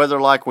was the weather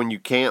like when you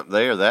camped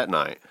there that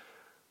night?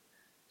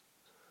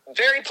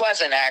 Very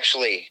pleasant,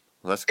 actually.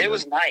 That's good. It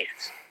was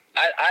nice.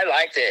 I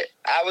liked it.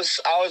 I was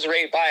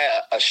right by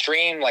a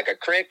stream, like a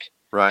creek,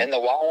 right, and the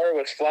water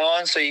was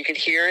flowing, so you could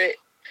hear it.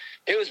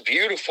 It was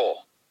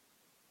beautiful.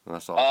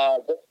 That's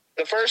awesome.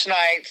 The first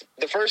night,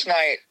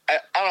 I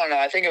don't know.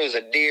 I think it was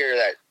a deer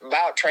that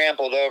about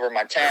trampled over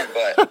my tent,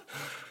 but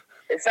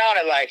it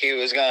sounded like he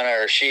was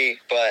gonna, or she.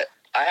 But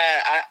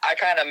I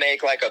kind of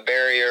make like a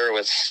barrier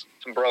with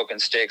some broken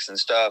sticks and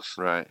stuff,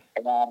 right,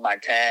 around my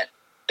tent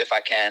if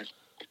I can.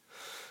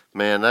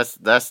 Man,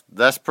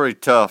 that's pretty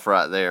tough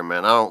right there,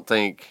 man. I want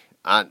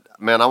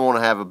to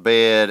have a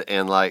bed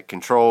and like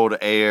controlled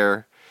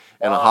air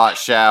and a hot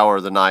shower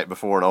the night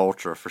before an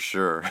ultra for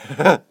sure.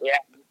 Yeah,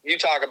 you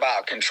talk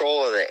about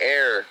control of the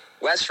air.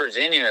 West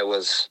Virginia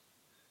was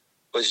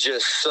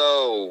just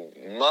so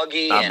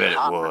muggy and bet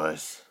hot. It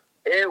was.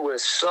 It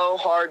was so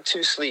hard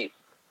to sleep.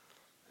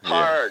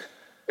 Hard,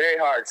 very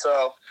hard.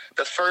 So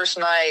the first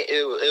night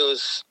it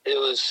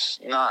was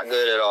not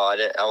good at all.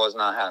 I was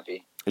not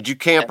happy. Did you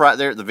camp right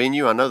there at the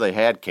venue? I know they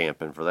had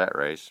camping for that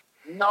race.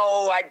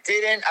 No, I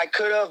didn't. I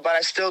could have, but I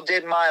still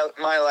did my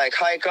like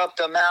hike up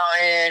the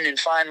mountain and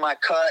find my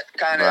cut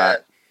kind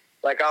of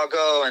Like I'll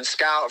go and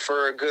scout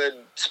for a good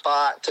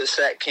spot to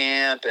set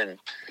camp, and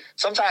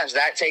sometimes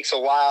that takes a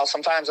while.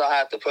 Sometimes I'll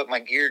have to put my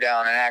gear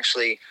down and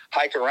actually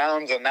hike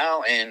around the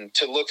mountain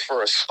to look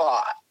for a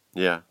spot.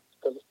 Yeah.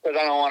 Because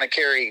I don't want to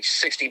carry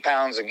 60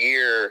 pounds of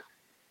gear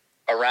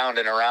around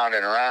and around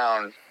and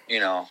around,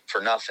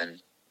 for nothing.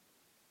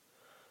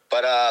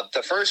 But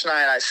the first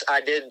night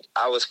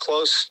I was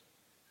close.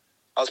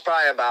 I was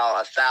probably about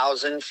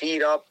 1,000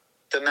 feet up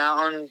the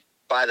mountain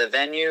by the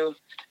venue.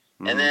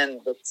 Mm-hmm. And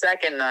then the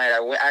second night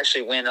I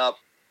actually went up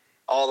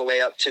all the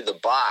way up to the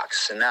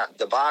box. And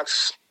the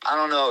box, I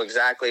don't know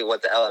exactly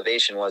what the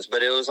elevation was,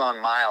 but it was on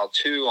mile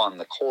 2 on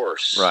the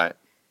course. Right.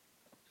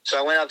 So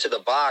I went up to the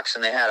box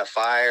and they had a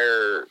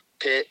fire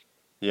pit.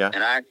 Yeah.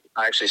 And I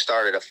actually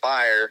started a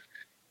fire.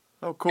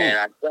 Oh, cool.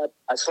 And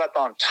I slept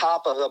on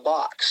top of the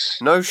box.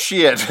 No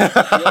shit.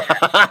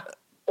 Yeah.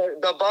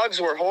 The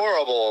bugs were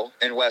horrible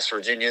in West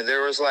Virginia.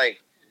 There was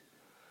like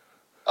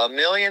 1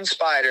 million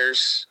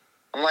spiders.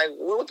 I'm like,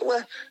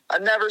 what?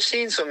 I've never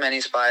seen so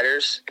many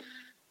spiders.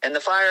 And the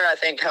fire, I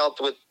think,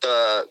 helped with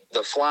the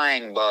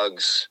flying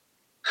bugs.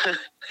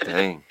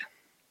 Dang.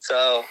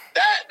 So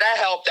that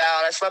helped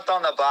out. I slept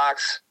on the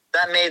box.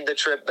 That made the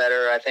trip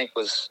better. I think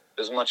was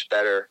much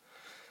better.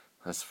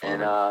 That's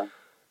funny.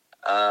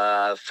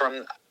 And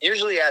from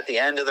usually at the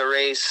end of the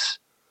race,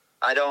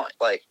 I don't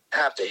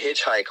have to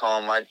hitchhike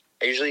home. I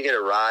usually get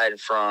a ride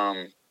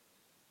from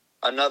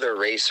another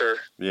racer.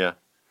 Yeah.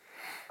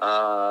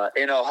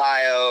 In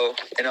Ohio,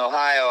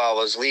 I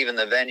was leaving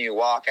the venue,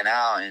 walking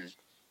out, and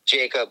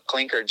Jake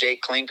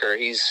Klinker,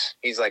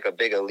 he's like a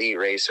big elite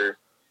racer.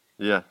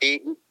 Yeah.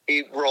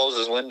 He rolls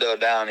his window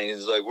down and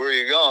he's like, "Where are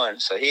you going?"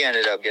 So he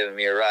ended up giving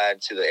me a ride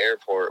to the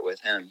airport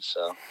with him.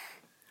 So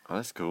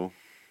that's cool.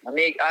 I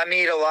meet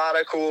a lot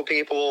of cool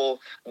people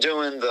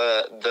doing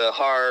the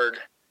hard,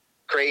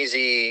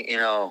 crazy,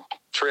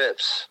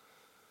 trips.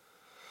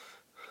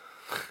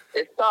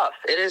 It's tough.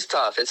 It is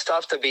tough. It's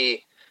tough to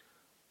be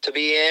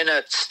in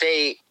a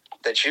state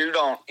that you've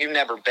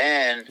never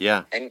been.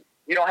 Yeah. And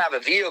you don't have a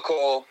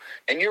vehicle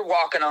and you're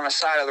walking on the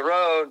side of the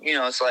road.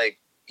 It's like,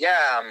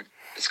 yeah,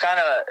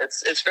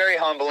 it's very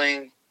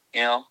humbling.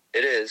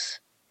 It is.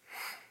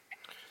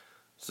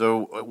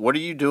 So what are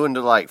you doing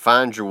to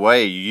find your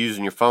way? Are you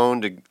using your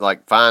phone to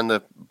find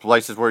the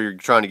places where you're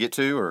trying to get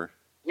to, or?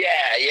 Yeah.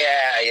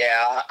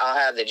 I'll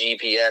have the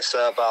GPS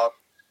up. I'll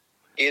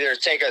either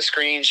take a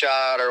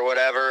screenshot or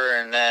whatever,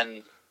 and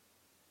then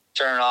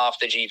turn off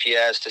the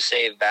GPS to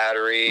save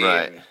battery.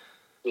 Right. And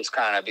just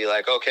kind of be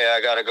like, okay,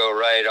 I got to go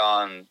right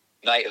on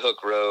Night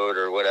Hook Road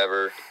or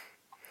whatever.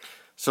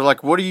 So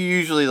what do you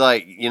usually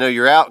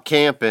you're out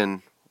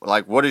camping,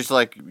 what is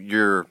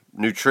your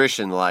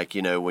nutrition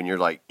when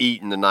you're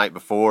eating the night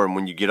before and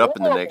when you get up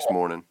in the next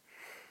morning?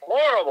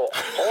 Horrible.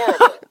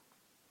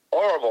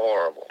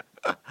 Horrible.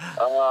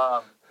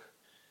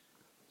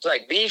 It's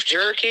like beef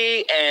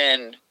jerky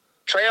and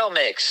trail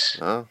mix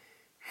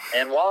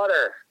and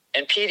water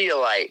and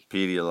Pedialyte.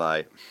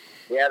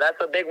 Yeah,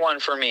 that's a big one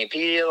for me.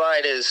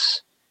 Pedialyte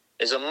is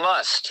a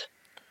must.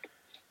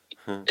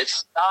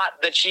 It's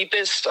not the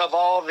cheapest of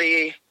all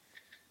the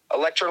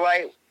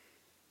electrolyte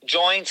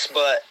joints,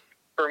 but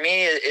for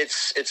me,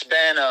 it's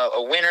been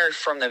a winner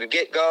from the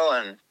get-go,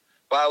 and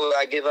why would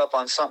I give up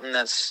on something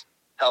that's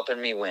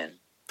helping me win?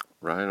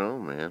 Right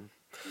on, man.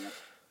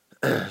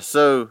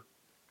 So,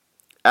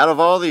 out of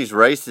all these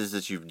races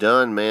that you've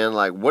done, man,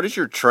 what is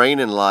your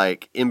training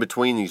like in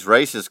between these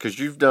races? Because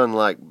you've done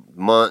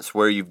months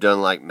where you've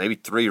done maybe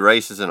 3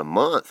 races in a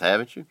month,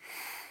 haven't you?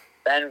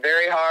 Been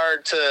very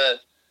hard to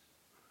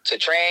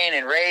train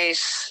and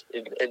race.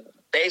 It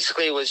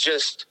basically was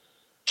just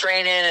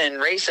training, and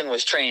racing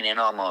was training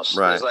almost.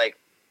 Right. It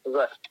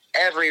was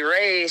every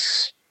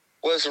race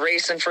was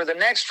racing for the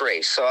next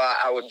race. So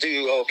I would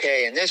do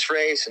okay in this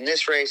race and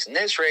this race and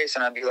this race,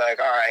 and I'd be like,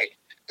 all right,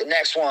 the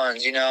next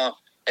ones,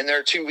 and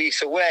they're 2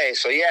 weeks away.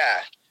 So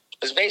yeah,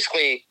 it was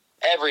basically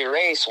every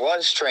race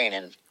was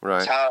training. Right.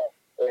 That's how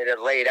it had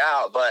laid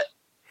out. But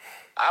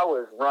I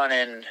was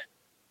running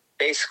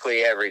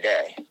basically every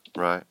day.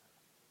 Right.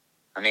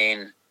 I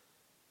mean,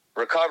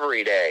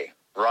 recovery day,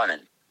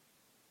 running.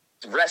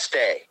 Rest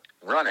day,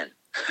 running.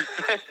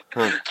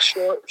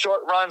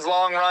 Short runs,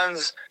 long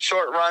runs,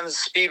 short runs,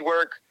 speed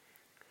work,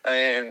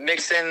 and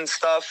mix in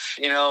stuff,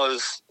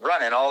 is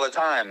running all the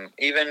time.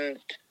 Even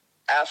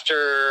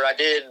after I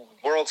did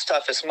World's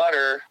Toughest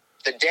Mudder,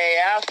 the day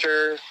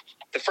after,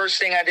 the first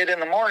thing I did in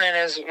the morning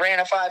is ran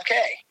a 5K.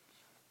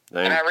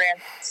 Dang. And I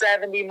ran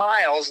 70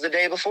 miles the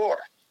day before.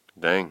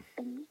 Dang.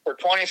 For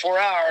 24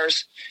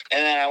 hours, and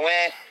then I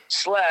went,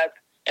 slept,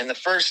 and the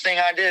first thing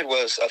I did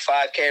was a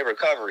 5K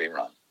recovery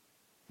run.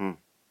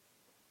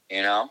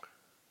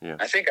 Yeah.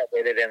 I think I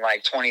did it in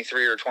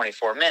 23 or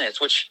 24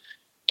 minutes, which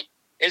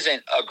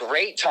isn't a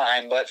great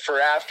time, but for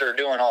after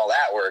doing all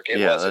that work, it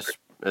was.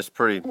 That's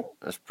pretty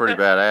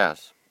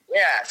badass.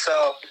 Yeah,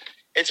 so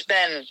it's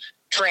been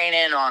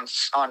training on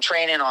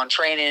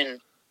training,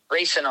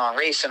 racing on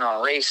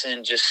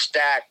racing, just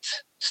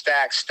stacked.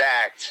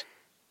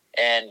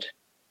 And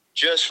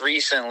just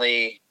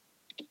recently,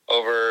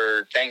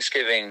 over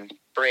Thanksgiving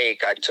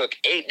break, I took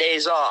 8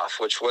 days off,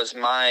 which was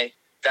my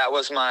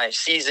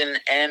season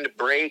end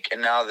break,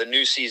 and now the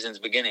new season's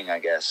beginning, I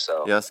guess.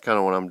 So yeah, that's kind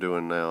of what I'm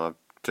doing now. I've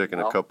taken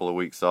a couple of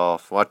weeks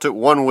off. Well, I took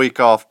 1 week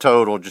off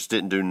total, just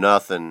didn't do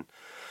nothing.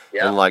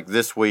 yeah. And like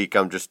this week,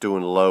 I'm just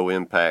doing low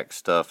impact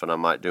stuff, and I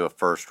might do a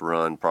first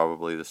run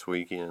probably this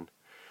weekend.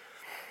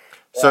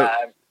 So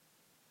Yeah,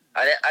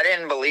 I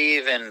didn't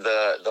believe in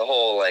the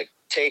whole like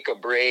take a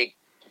break,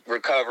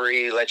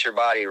 recovery, let your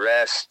body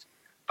rest.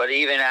 But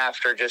even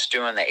after just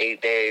doing the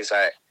 8 days,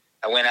 I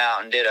went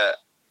out and did a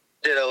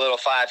little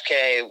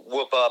 5K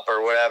whoop up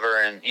or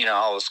whatever, and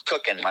I was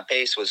cooking. My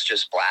pace was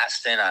just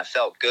blasting. I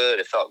felt good.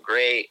 It felt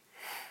great.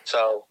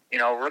 So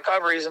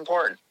recovery is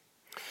important.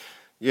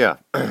 yeah,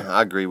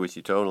 I agree with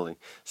you totally.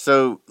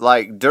 So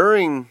like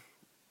during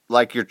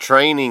like your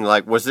training,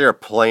 like was there a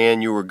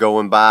plan you were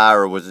going by,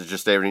 or was it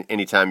just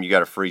anytime you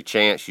got a free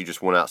chance, you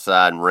just went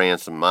outside and ran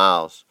some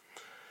miles?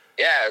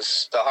 Yeah,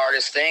 it's the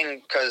hardest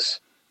thing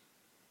because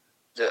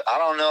I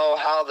don't know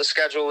how the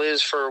schedule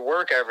is for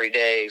work every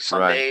day.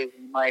 Some days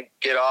you might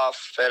get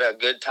off at a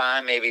good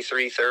time, maybe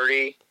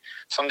 3:30.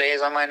 Some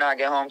days I might not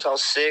get home till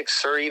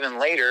 6 or even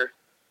later.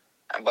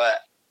 But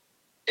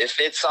if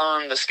it's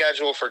on the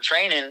schedule for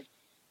training,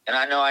 and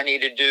I know I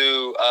need to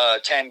do a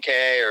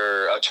 10K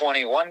or a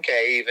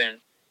 21K even,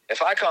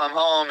 if I come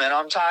home and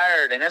I'm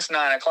tired and it's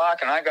 9 o'clock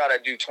and I got to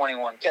do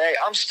 21K,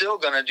 I'm still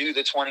going to do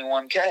the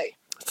 21K.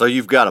 So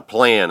you've got a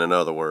plan, in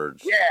other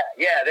words. Yeah.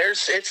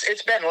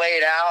 It's been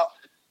laid out.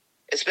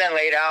 It's been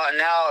laid out, and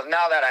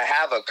now that I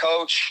have a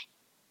coach.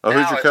 Oh,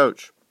 who's your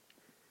coach?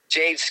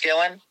 Jade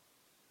Skillen.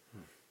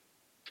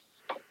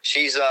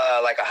 She's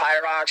like a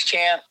High Rocks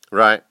champ.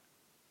 Right.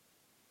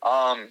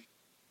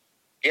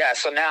 Yeah,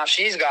 so now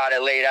she's got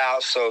it laid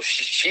out. So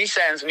she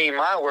sends me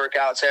my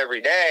workouts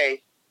every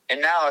day,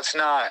 and now it's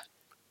not.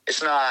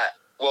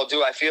 Well,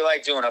 do I feel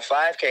like doing a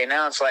 5K?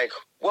 Now it's like,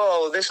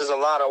 whoa, this is a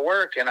lot of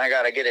work, and I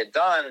got to get it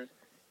done.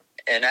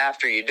 And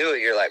after you do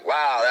it, you're like,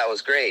 wow, that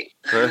was great.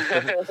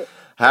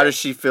 How does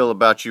she feel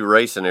about you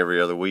racing every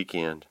other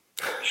weekend?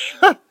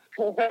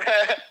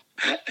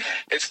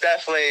 It's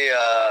definitely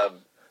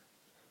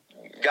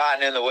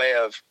gotten in the way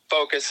of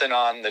focusing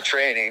on the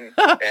training,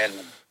 and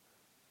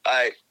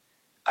I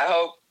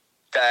hope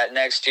that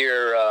next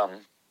year,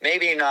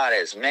 maybe not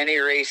as many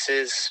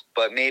races,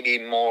 but maybe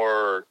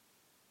more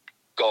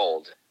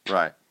gold.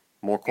 Right,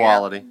 more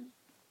quality.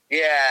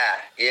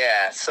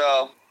 Yeah.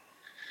 So.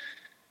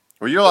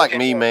 Well, you're like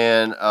me,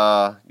 man.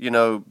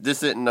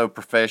 This isn't no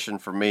profession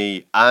for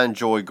me. I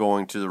enjoy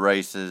going to the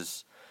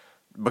races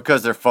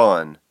because they're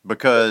fun,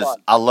 because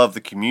I love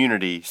the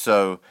community.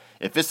 So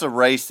if it's a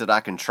race that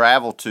I can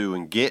travel to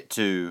and get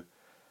to,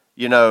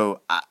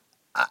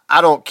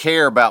 I don't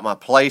care about my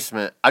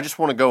placement. I just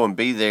want to go and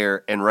be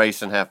there and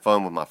race and have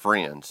fun with my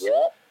friends.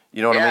 Yeah.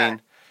 You know what I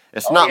mean?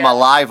 It's not my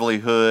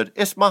livelihood.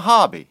 It's my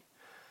hobby.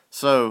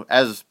 So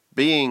as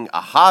being a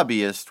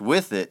hobbyist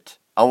with it,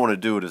 I want to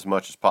do it as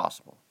much as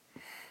possible.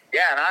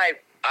 Yeah, and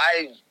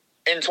I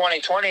in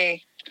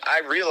 2020,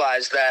 I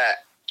realized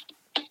that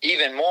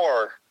even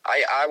more.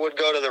 I would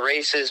go to the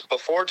races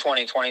before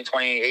 2020,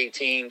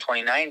 2018,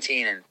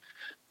 2019, and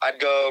I'd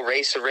go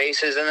race the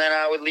races, and then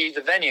I would leave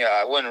the venue.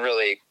 I wouldn't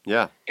really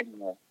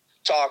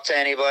talk to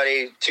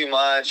anybody too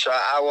much.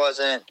 I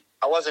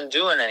wasn't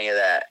doing any of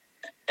that,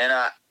 and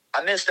I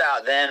missed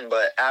out then.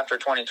 But after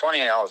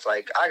 2020, I was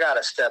like, I got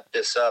to step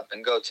this up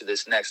and go to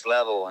this next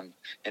level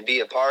and be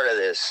a part of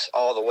this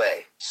all the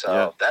way.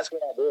 So that's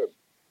what I did,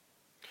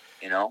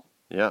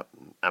 Yeah.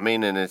 I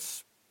mean, and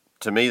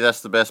to me,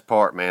 that's the best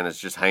part, man, is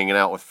just hanging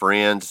out with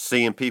friends,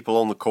 seeing people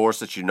on the course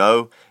that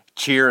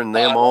cheering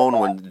them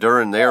on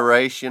during their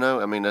race,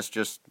 I mean, that's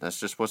just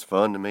what's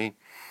fun to me.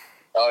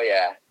 Oh,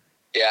 yeah.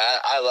 Yeah,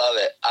 I love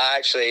it. I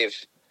actually have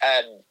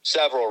had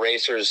several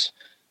racers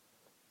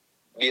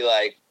be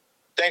like,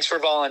 thanks for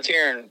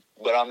volunteering,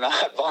 but I'm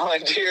not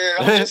volunteering.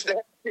 I'm just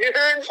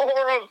cheering for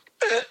them.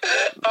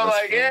 I'm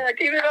like, yeah,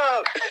 keep it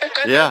up.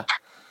 Yeah.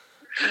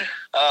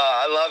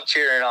 I love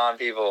cheering on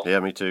people. Yeah,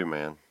 me too,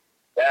 man.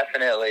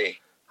 Definitely.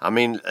 I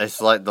mean,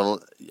 it's like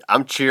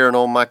I'm cheering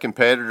on my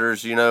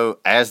competitors,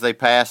 as they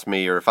pass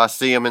me, or if I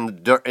see them in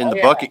the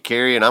bucket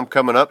carry and I'm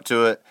coming up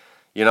to it,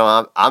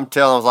 I'm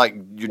telling them, like,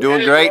 you're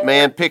doing great,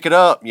 man. Pick it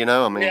up, I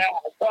mean. Yeah,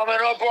 coming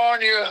up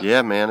on you.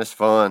 Yeah, man, it's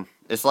fun.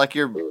 It's like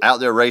you're out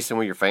there racing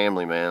with your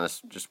family, man.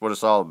 That's just what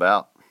it's all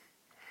about.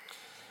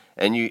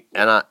 And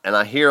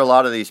I hear a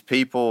lot of these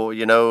people,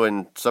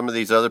 and some of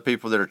these other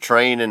people that are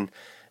training,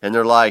 and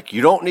they're like,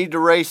 you don't need to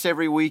race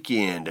every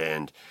weekend,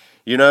 and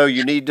you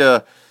need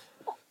to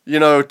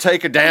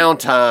take a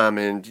downtime,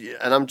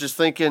 and I'm just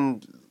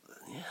thinking,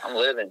 I'm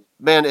living.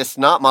 Man, it's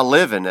not my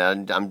living,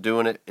 and I'm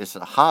doing it. It's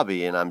a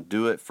hobby, and I'm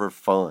doing it for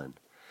fun.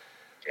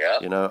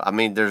 Yeah. I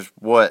mean, there's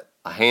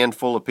a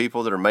handful of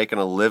people that are making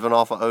a living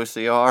off of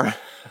OCR.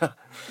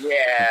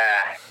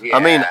 Yeah. I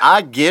mean,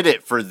 I get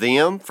it for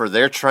them, for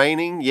their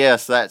training.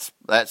 Yes, that's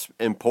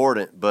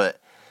important,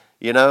 but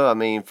I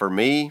mean, for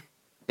me,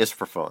 it's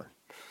for fun.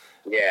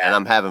 Yeah. And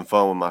I'm having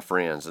fun with my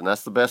friends, and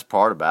that's the best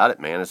part about it,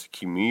 man. It's a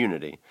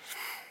community.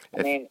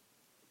 I mean,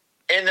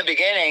 in the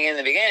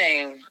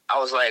beginning, I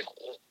was like,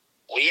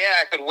 well, yeah,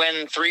 I could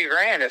win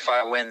 $3,000 if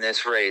I win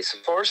this race.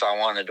 Of course I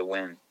wanted to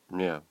win.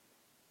 Yeah.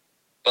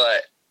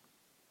 But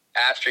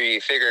after you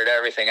figured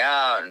everything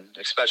out, and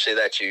especially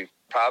that you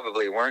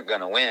probably weren't going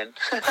to win,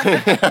 I'm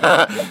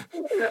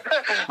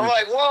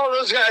like, whoa,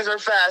 those guys are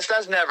fast.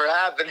 That's never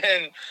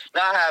happening.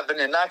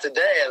 Not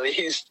today at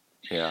least.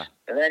 Yeah.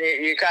 And then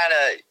you kind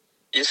of,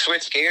 you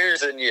switch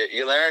gears and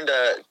you learn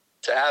to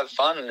have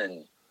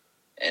fun.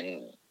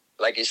 And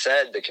like you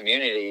said, the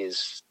community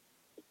is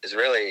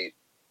really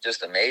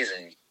just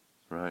amazing.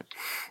 Right.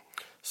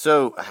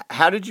 So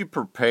how did you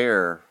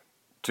prepare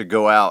to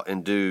go out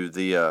and do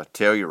the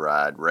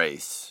Telluride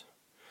race?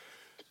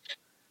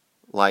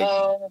 Like,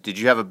 did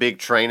you have a big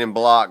training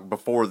block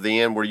before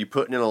then? Were you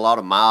putting in a lot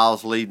of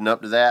miles leading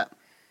up to that?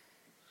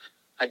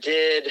 I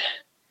did.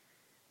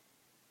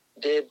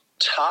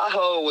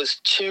 Tahoe was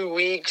 2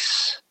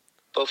 weeks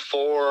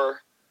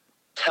before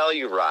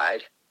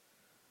Telluride.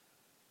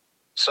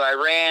 So I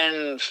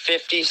ran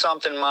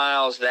 50-something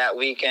miles that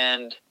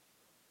weekend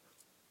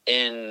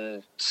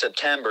in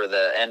September,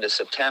 the end of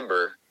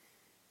September.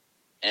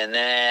 And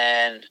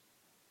then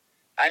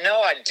I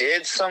know I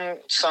did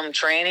some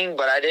training,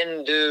 but I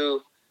didn't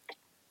do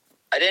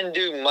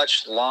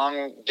much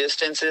long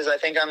distances. I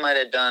think I might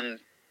have done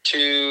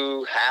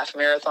 2 half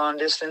marathon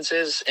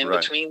distances in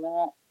between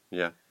that.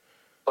 Yeah.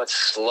 But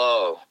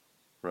slow.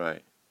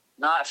 Right.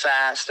 Not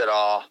fast at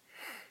all.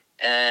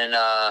 And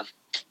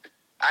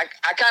I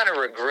kind of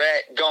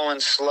regret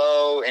going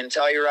slow in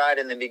Telluride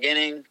in the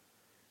beginning,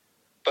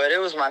 but it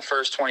was my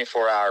first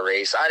 24-hour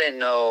race. I didn't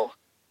know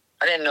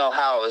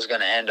how it was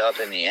going to end up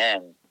in the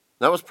end.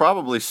 That was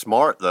probably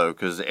smart though,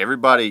 because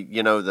everybody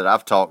that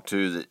I've talked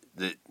to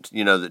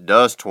that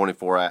does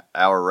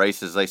 24-hour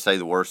races, they say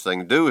the worst thing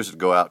to do is to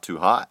go out too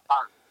hot.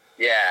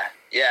 Yeah.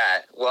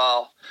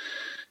 Well,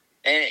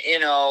 and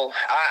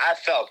I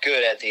felt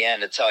good at the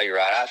end of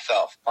Telluride. I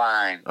felt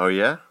fine. Oh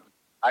yeah.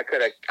 I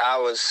could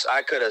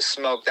have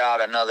smoked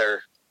out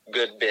another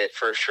good bit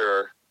for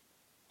sure,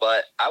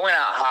 but I went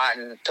out hot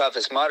in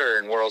Toughest Mudder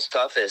and World's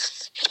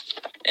Toughest,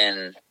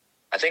 and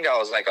I think I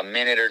was like a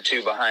minute or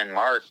 2 behind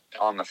Mark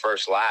on the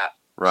first lap.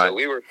 Right. So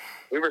we were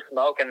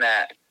smoking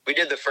that. We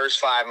did the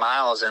first 5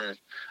 miles, and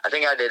I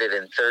think I did it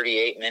in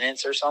 38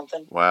 minutes or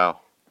something.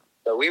 Wow.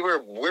 So we were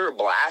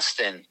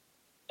blasting,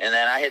 and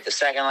then I hit the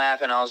second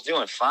lap, and I was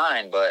doing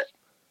fine, but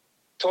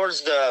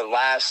towards the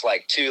last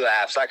 2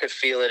 laps, I could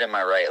feel it in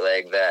my right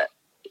leg that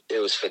it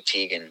was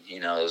fatiguing.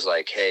 It was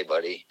like, hey,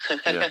 buddy.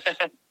 Yeah.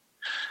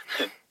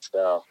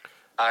 So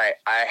I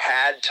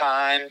had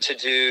time to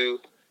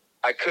do.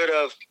 I could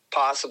have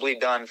possibly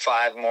done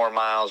 5 more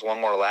miles, 1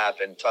 more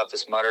lap in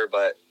Toughest Mudder,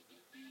 but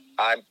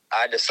I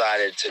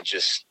decided to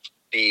just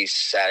be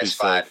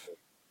satisfied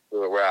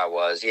with where I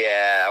was.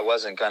 Yeah, I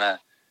wasn't gonna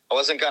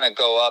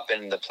go up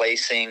in the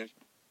placing,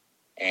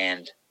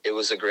 and it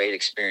was a great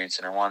experience,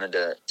 and I wanted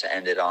to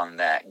end it on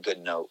that good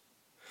note.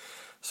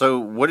 So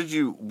what did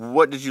you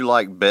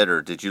like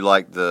better? Did you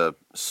like the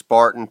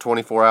Spartan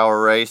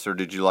 24-hour race, or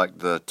did you like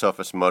the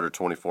Toughest Mudder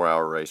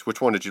 24-hour race?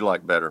 Which one did you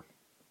like better?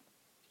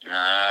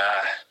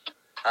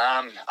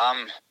 I'm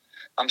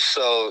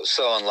so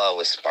in love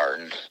with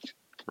Spartan.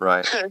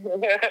 Right.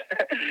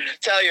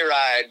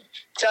 Telluride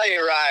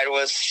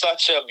was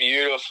such a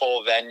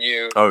beautiful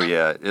venue. Oh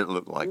yeah, it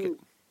looked like it.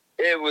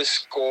 It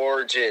was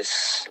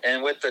gorgeous,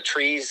 and with the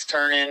trees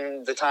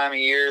turning the time of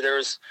year, there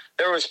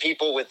was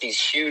people with these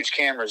huge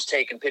cameras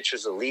taking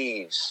pictures of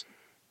leaves.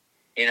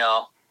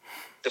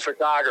 The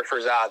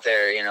photographers out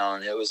there,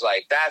 and it was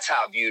like, that's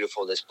how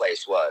beautiful this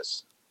place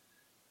was.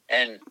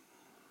 And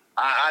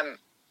I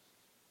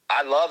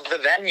loved the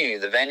venue.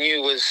 The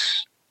venue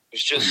was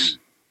just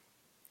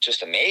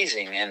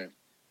amazing. And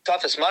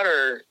Toughest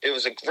Mudder, it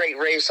was a great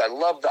race. I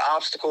loved the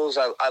obstacles.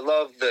 I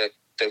loved the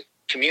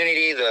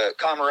community, the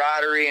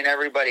camaraderie, and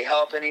everybody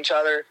helping each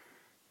other.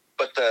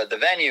 But the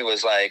venue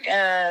was like,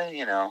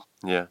 Yeah.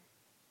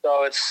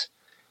 So it's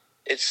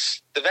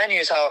the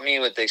venues helped me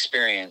with the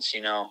experience,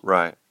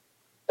 Right.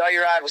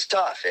 Telluride was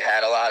tough. It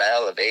had a lot of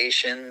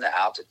elevation, the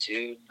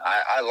altitude.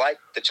 I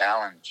liked the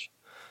challenge.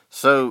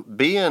 So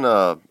being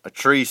a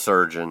tree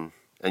surgeon,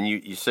 and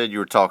you said you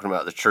were talking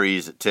about the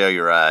trees at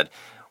Telluride,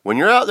 when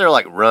you're out there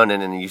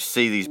running and you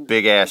see these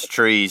big ass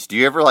trees, do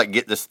you ever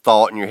get this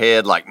thought in your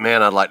head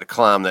man, I'd like to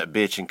climb that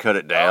bitch and cut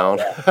it down?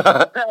 Oh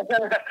yeah.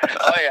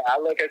 I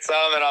look at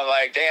some and I'm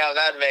like, damn,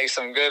 that makes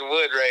some good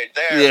wood right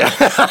there. Yeah.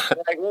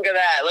 Look at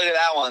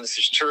that one's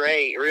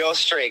straight, real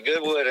straight,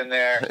 good wood in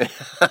there.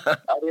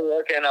 I'll be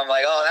looking, I'm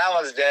like, oh, that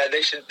one's dead.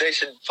 They should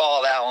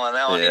follow that one.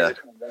 That one needs to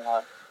come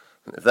down.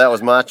 If that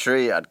was my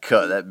tree, I'd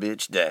cut that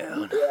bitch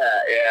down.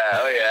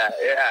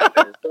 Yeah.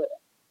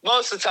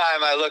 Most of the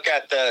time I look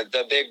at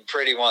the big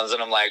pretty ones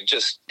and I'm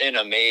just in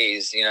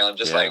amaze,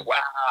 like,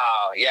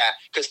 wow. Yeah,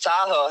 because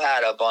Tahoe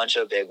had a bunch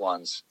of big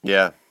ones.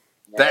 Yeah.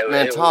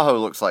 Tahoe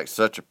looks like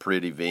such a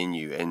pretty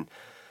venue. And,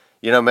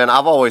 man,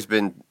 I've always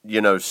been,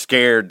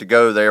 scared to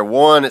go there.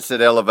 1, it's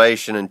at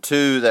elevation, and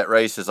 2, that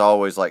race is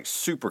always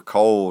super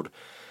cold.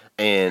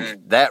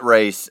 And that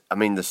race, I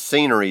mean, the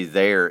scenery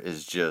there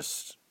is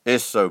just,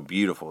 it's so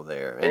beautiful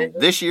there. And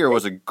this year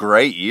was a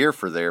great year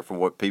for there from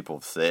what people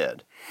have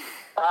said.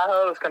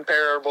 Tahoe's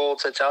comparable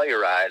to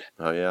Telluride.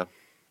 Oh, yeah?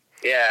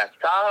 Yeah,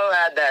 Tahoe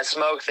had that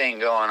smoke thing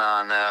going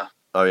on, though.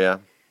 Oh, yeah?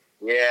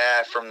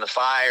 Yeah, from the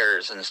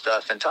fires and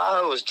stuff. And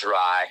Tahoe was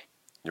dry.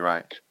 You're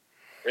right.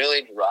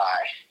 Really dry.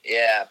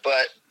 Yeah,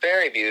 but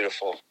very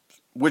beautiful.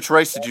 Which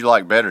race did you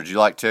like better? Did you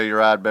like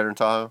Telluride better than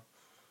Tahoe?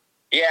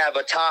 Yeah,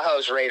 but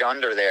Tahoe's right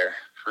under there.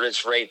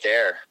 It's right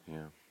there.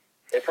 Yeah.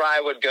 It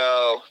probably would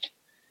go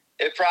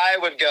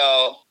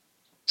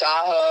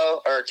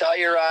Tahoe or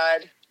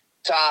Telluride,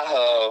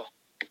 Tahoe,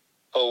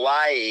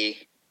 Hawaii,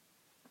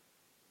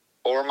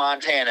 or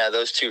Montana.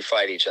 Those two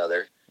fight each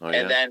other. Oh,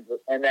 yeah?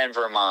 And then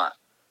Vermont.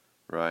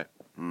 Right.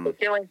 But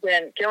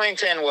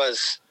Killington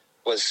was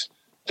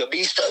the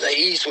Beast of the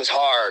East was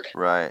hard.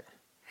 Right.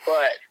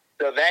 But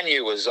the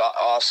venue was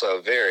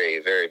also very,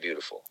 very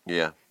beautiful.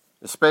 Yeah.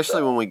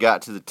 Especially when we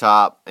got to the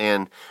top.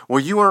 And, well,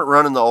 you weren't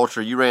running the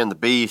Ultra. You ran the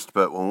Beast.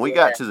 But when we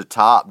got to the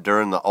top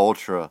during the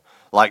Ultra,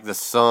 like the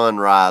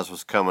sunrise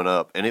was coming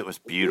up. And it was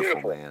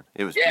beautiful. Man.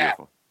 It was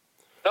beautiful.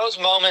 Those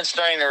moments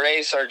during the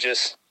race are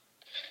just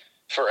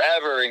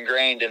forever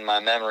ingrained in my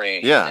memory.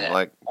 Yeah. And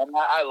like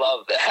I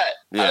love that.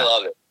 Yeah. I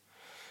love it.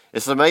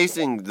 It's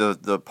amazing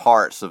the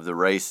parts of the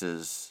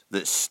races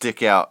that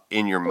stick out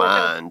in your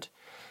mind.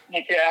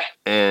 Yeah.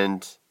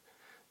 And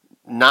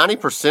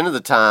 90% of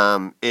the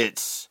time,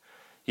 it's,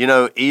 you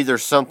know, either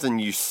something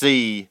you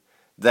see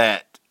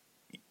that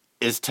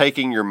is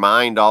taking your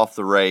mind off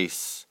the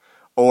race,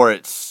 or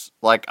it's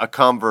like a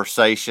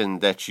conversation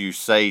that you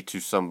say to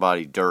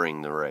somebody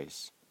during the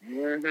race.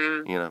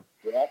 Mm-hmm. You know?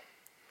 Yeah.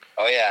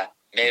 Oh, yeah.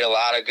 Made a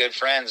lot of good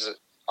friends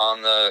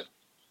on the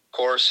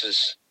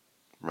courses.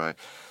 Right.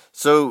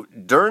 So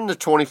during the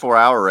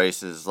 24-hour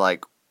races,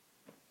 like,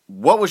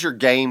 what was your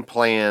game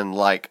plan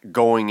like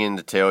going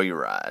into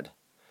Telluride?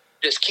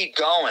 Just keep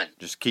going.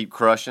 Just keep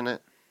crushing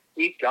it?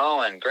 Keep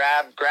going.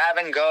 Grab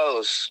and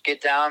goes.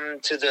 Get down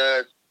to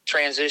the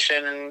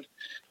transition and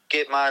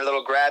get my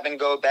little grab and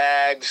go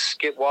bags,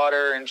 get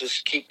water, and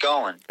just keep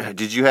going.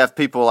 Did you have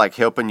people like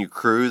helping you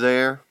crew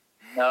there?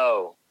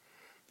 No.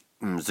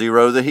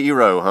 Zero the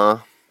hero, huh?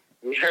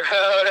 Zero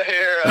the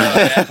hero.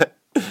 Yeah.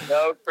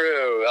 No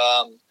crew.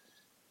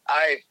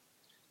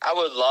 I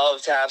would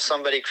love to have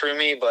somebody crew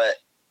me, but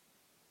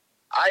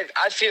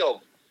I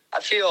feel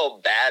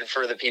bad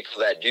for the people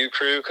that do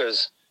crew,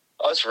 because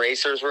us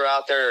racers were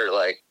out there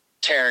like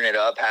tearing it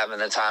up, having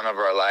the time of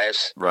our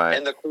lives. Right.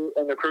 And the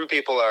crew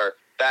people are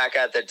back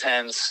at the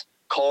tents,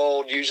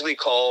 usually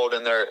cold,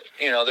 and they're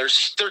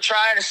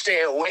trying to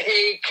stay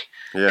awake.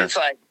 Yeah. It's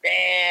like,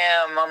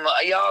 damn,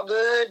 y'all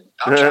good?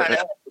 I'm trying to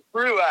help the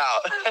crew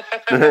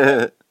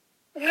out.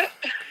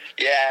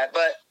 Yeah,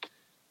 but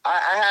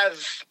I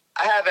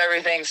have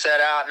everything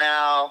set out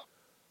now,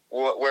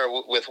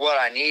 with what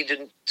I need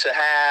to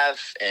have,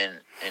 and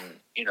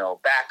you know,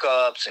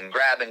 backups and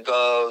grab and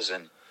goes.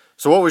 And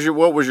so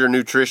what was your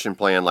nutrition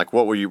plan? Like,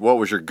 what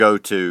was your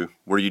go-to?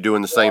 Were you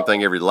doing the same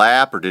thing every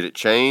lap, or did it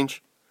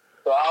change?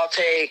 So I'll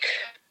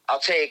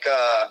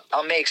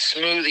make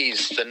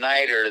smoothies the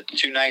night or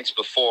 2 nights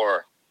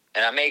before,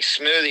 and I make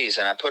smoothies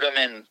and I put them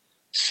in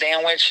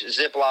sandwich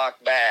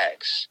Ziploc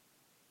bags,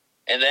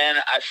 and then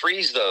I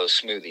freeze those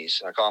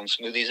smoothies. I call them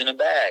smoothies in a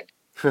bag.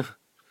 So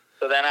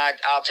then I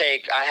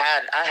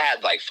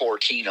had like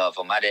 14 of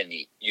them. I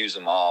didn't use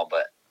them all,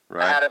 but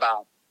right. I had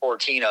about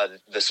 14 of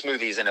the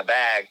smoothies in a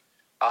bag.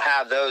 I'll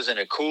have those in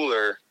a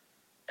cooler,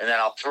 and then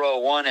I'll throw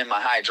one in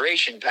my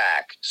hydration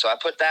pack. So I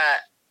put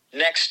that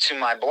next to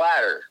my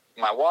bladder,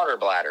 my water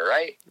bladder,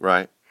 right?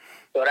 Right.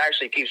 So it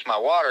actually keeps my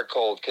water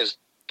cold, because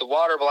the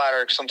water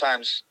bladder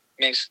sometimes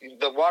makes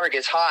the water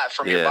gets hot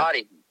from your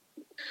body.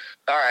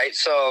 All right,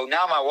 so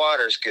now my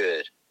water's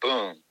good.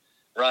 Boom.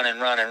 Running.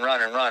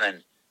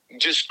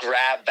 Just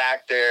grab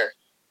back there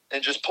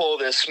and just pull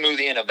this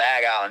smoothie in a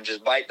bag out and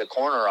just bite the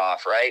corner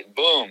off, right?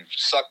 Boom.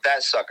 Suck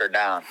that sucker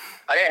down.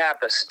 I didn't have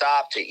to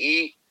stop to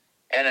eat,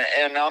 and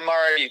I'm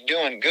already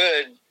doing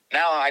good.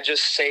 Now I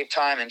just save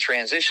time in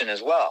transition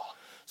as well.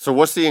 So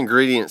what's the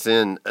ingredients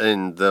in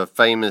the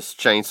famous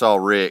Chainsaw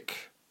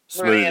Rick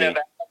smoothie? I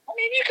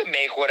mean, you can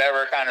make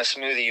whatever kind of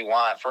smoothie you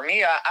want. For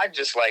me, I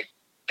just like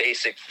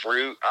basic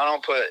fruit.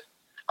 I'm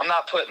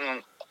not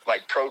putting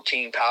like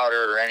protein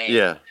powder or any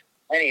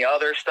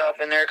other stuff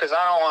in there, because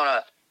I don't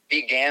want to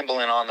be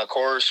gambling on the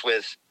course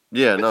with.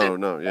 Yeah,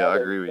 I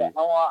agree with you.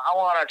 I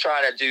want to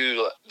try to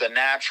do the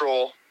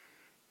natural.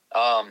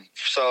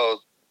 So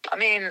I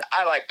mean,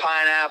 I like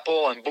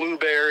pineapple and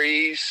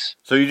blueberries.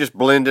 So you're just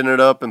blending it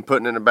up and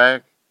putting it in a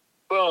bag?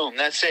 Boom,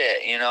 that's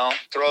it. You know,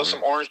 throw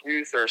some orange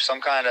juice or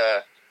some kind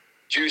of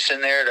juice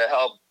in there to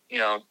help, you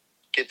know,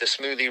 get the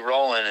smoothie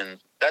rolling, and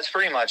that's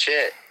pretty much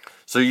it.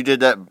 So you did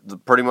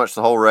that pretty much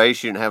the whole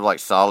race? You didn't have like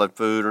solid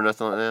food or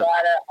nothing like that?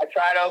 I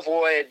try to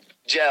avoid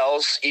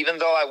gels, even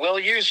though I will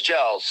use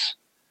gels.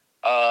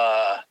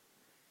 I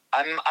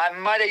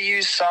might have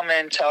used some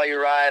in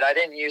Telluride. I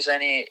didn't use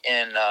any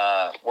in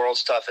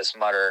World's Toughest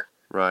Mudder.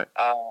 Right.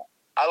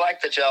 I I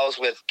like the gels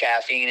with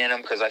caffeine in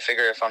them because I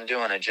figure if I'm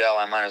doing a gel,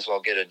 I might as well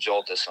get a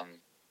jolt of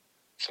some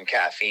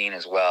caffeine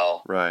as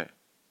well. Right.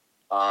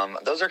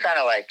 Those are kind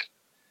of like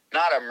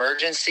not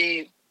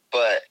emergency,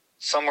 but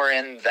somewhere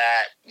in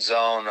that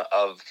zone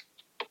of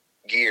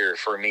gear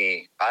for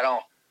me. I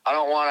don't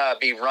want to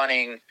be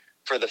running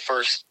for the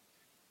first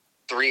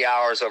 3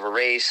 hours of a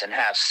race and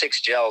have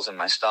 6 gels in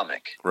my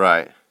stomach.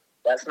 Right.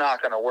 That's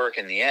not going to work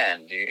in the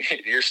end.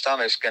 Your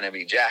stomach's going to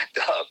be jacked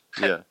up.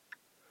 Yeah.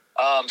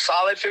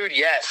 Solid food,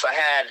 yes. I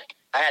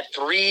had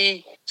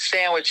 3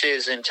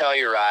 sandwiches in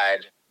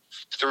Telluride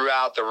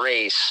throughout the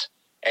race,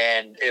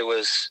 and it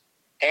was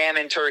ham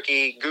and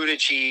turkey, Gouda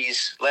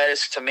cheese,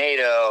 lettuce,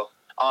 tomato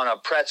on a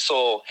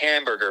pretzel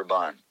hamburger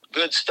bun.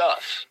 Good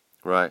stuff.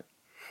 Right.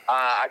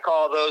 I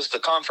call those the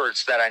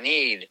comforts that I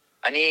need.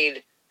 I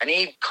need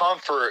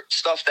comfort,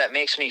 stuff that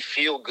makes me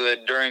feel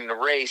good during the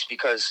race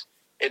because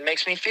it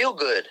makes me feel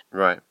good.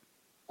 Right.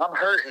 I'm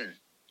hurting.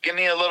 Give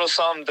me a little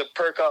something to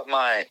perk up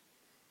my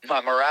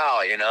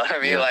morale, you know what I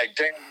mean? Yeah. Like,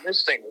 damn,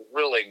 this thing is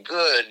really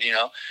good, you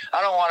know?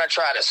 I don't want to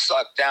try to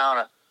suck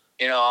down,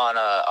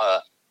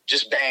 on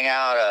just bang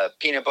out a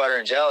peanut butter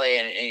and jelly,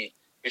 and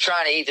you're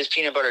trying to eat this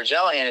peanut butter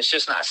jelly, and it's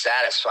just not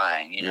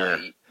satisfying, you know?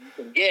 Yeah. You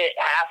can get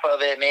half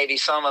of it, maybe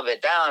some of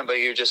it down, but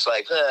you're just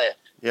like, ugh.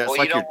 Yeah, it's Well,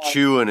 like you you're don't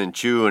chewing and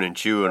chewing and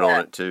chewing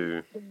on it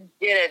too.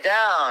 get it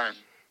down.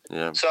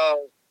 Yeah.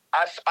 So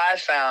I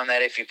found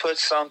that if you put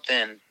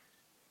something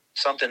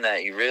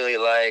that you really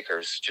like, or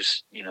it's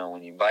just,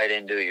 when you bite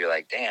into it, you're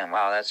like, damn,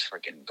 wow, that's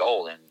freaking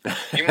golden.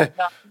 You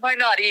might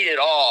not eat it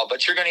all,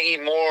 but you're going to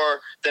eat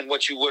more than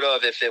what you would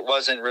have if it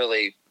wasn't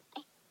really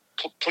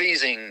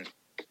pleasing,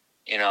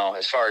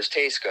 as far as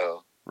taste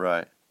go.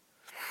 Right.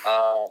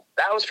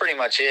 That was pretty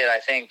much it. I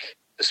think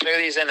the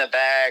smoothies in the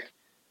bag,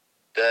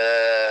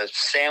 the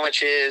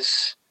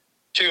sandwiches,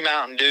 2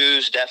 Mountain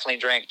Dews, definitely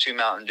drank 2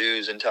 Mountain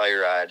Dews in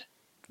Telluride.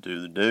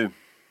 Do the do.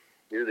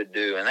 Do the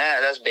do. And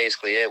that's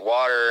basically it.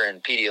 Water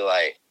and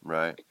Pedialyte.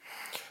 Right.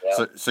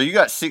 Yeah. So you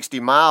got 60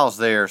 miles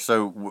there.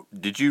 So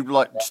did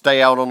you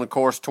stay out on the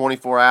course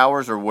 24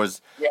 hours, or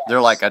was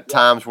there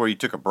times where you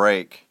took a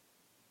break?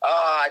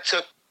 I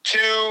took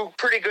 2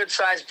 pretty good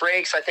sized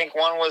breaks. I think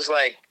one was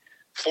like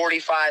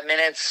 45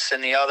 minutes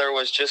and the other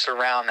was just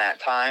around that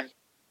time.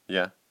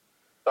 Yeah.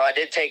 So I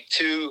did take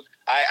 2.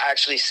 I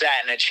actually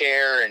sat in a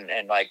chair and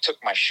took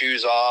my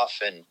shoes off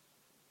and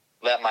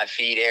let my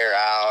feet air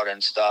out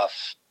and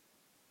stuff.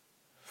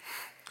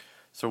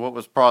 So what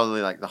was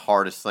probably the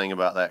hardest thing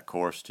about that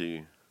course to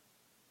you?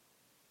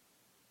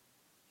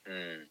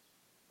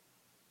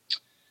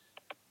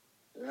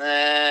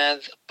 The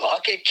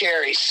bucket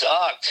carry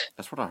sucked.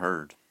 That's what I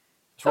heard.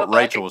 That's what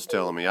Rachel was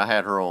telling me. I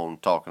had her on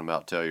talking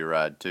about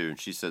Telluride too, and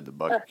she said the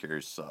bucket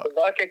carry sucked. The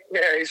bucket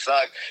carry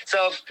sucked.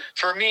 So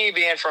for me,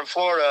 being from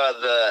Florida,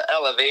 the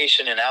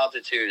elevation and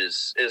altitude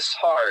is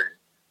hard.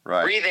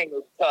 Right. Breathing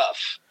is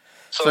tough.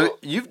 So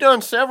you've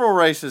done several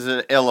races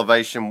at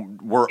elevation.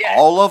 Were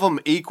all of them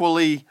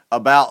equally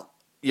about,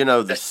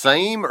 the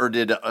same, or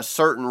did a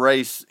certain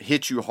race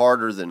hit you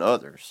harder than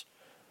others?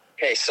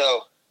 Okay,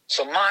 so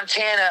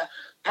Montana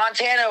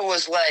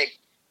was like,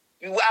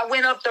 I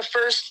went up the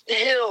first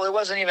hill. It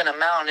wasn't even a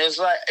mountain.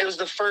 It was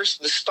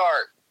the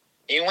start.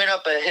 You went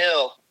up a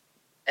hill,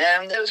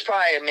 and it was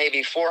probably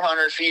maybe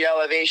 400 feet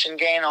elevation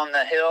gain on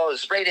the hill. It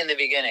was right in the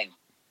beginning.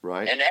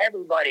 Right. And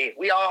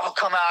we all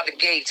come out of the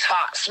gates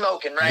hot,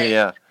 smoking, right?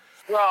 Yeah.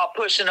 We're all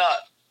pushing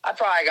up. I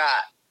probably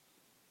got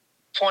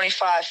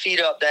 25 feet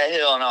up that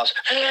hill, and I was,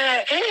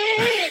 I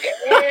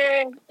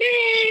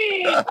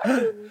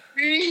couldn't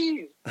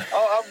breathe.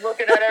 Oh, I'm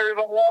looking at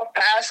everybody else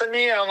passing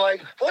me, and I'm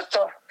like, what's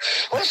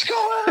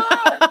going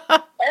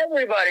on?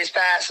 Everybody's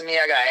passing me.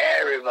 I got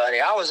everybody.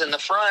 I was in the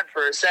front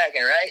for a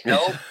second, right?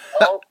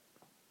 Nope.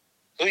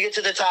 We get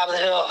to the top of the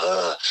hill.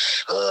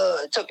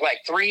 It took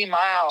 3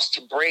 miles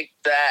to break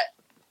that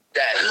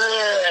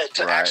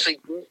to actually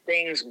get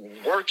things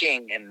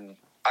working, and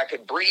I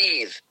could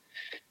breathe.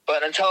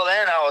 But until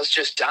then, I was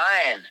just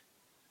dying.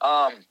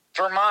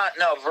 Vermont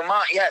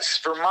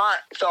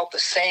felt the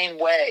same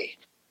way.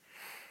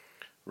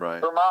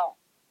 Right. Vermont.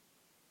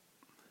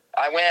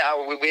 We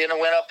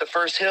went up the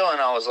first hill,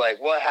 and I was like,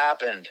 "What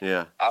happened?"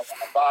 Yeah. I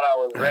thought I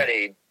was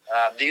ready.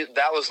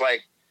 That was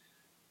like.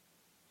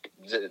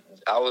 I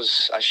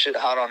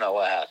don't know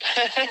what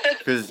happened.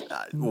 Because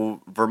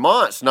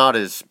Vermont's not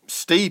as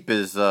steep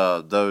as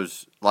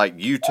those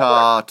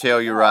Utah,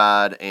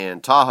 Telluride,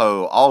 and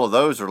Tahoe. All of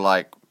those are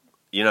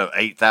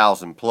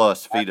 8,000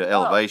 plus feet of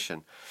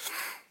elevation.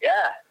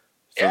 Yeah.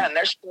 And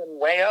they're still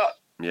way up.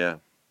 Yeah. I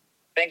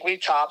think we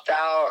topped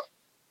out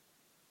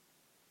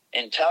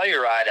in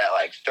Telluride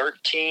at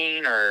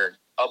 13 or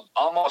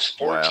almost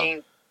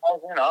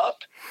 14,000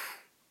 up.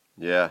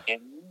 Yeah.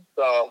 And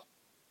so,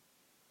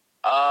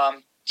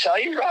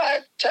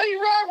 Telluride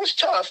was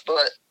tough,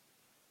 but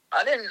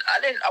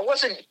I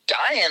wasn't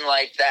dying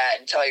like that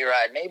in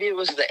Telluride. Maybe it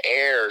was the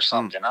air or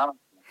something. I don't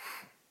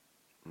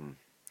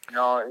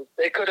know.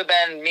 It could have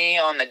been me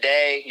on the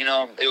day.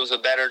 It was a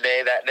better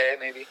day that day,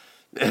 maybe.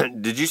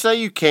 Did you say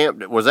you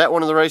camped? Was that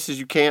one of the races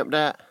you camped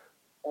at?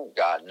 Oh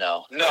God,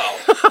 no. No.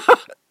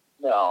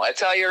 I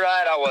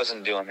Telluride, I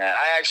wasn't doing that.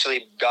 I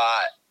actually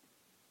got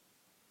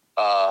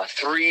a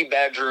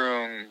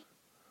 3-bedroom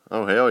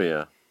Oh, hell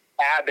yeah.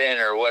 cabin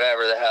or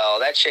whatever the hell.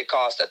 That shit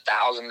cost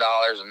 $1,000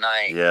 a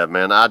night. Yeah,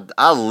 man.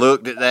 I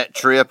looked at that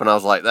trip and I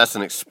was like, that's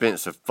an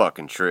expensive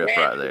fucking trip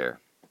right there.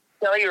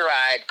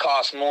 Telluride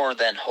costs more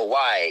than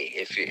Hawaii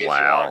if you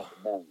Wow.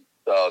 want.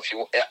 So if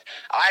you,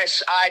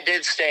 I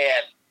did stay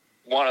at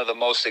one of the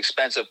most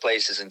expensive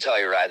places in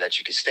Telluride that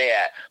you could stay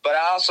at, but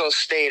I also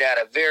stayed at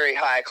a very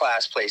high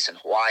class place in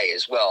Hawaii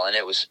as well, and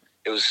it was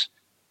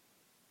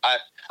I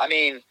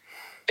mean,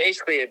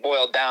 basically it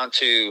boiled down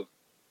to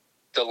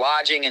the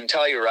lodging in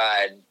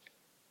Telluride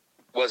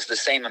was the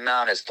same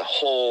amount as the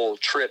whole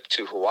trip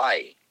to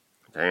Hawaii.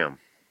 Damn.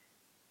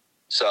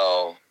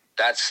 So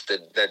that's the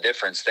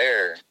difference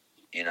there,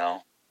 you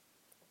know.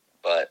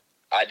 But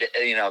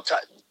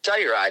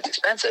Telluride's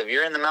expensive.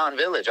 You're in the mountain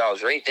village. I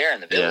was right there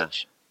in the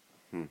village.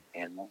 Yeah.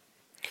 You know?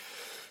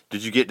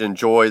 Did you get to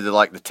enjoy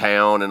the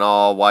town and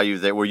all while you were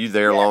there? Were you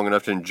there long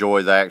enough to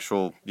enjoy the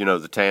actual,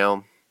 the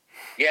town?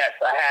 Yes,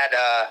 I had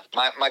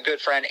my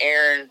good friend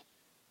Aaron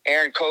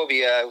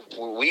Cobia.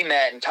 We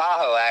met in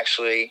Tahoe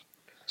actually,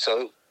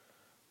 so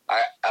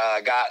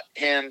I got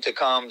him to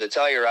come to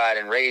Telluride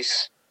and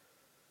race,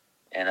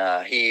 and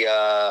him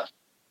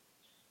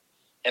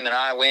and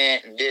I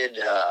went and did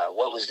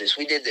what was this?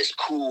 We did this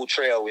cool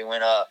trail. We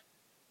went up.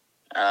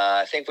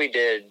 I think we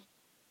did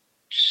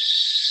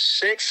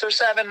 6 or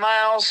 7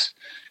 miles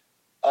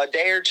a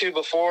day or two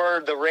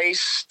before the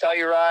race,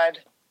 Telluride.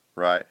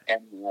 Right.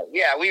 And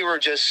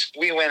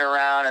we went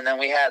around and then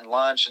we had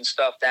lunch and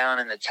stuff down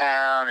in the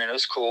town, and it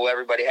was cool.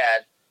 Everybody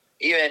had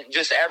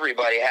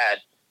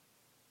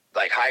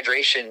like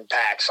hydration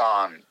packs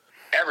on.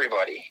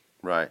 Everybody.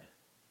 Right.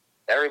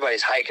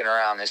 Everybody's hiking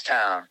around this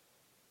town.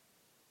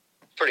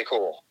 Pretty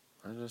cool.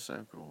 That does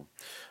sound cool.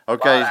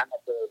 Okay.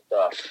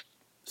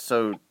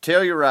 So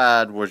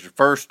Telluride was your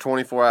first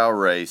 24-hour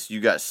race. You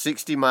got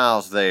 60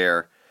 miles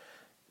there.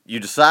 You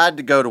decide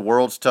to go to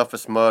World's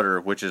Toughest Mudder,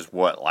 which is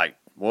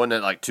wasn't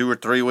it like 2 or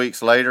 3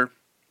 weeks later?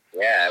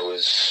 Yeah, it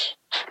was.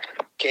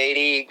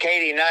 Katie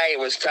Knight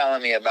was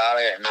telling me about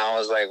it, and I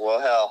was like, well,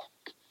 hell,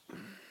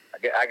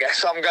 I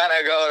guess I'm going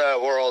to go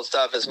to World's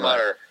Toughest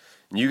Mudder.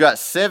 You got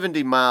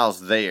 70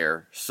 miles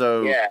there.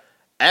 So yeah.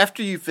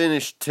 After you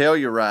finished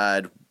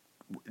Telluride,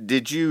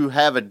 did you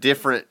have a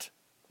different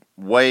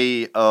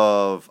way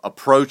of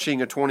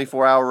approaching a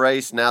 24-hour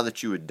race now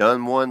that you had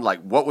done one? Like,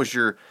 what was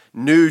your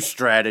new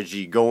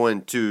strategy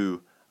going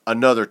to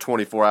another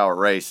 24-hour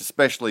race,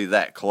 especially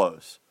that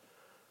close?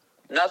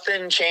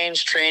 Nothing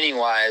changed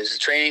training-wise. The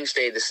training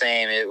stayed the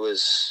same. It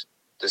was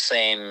the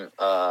same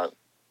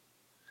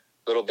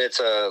little bits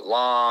of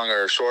long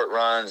or short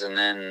runs, and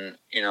then,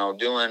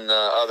 doing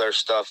the other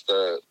stuff,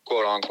 the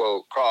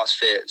quote-unquote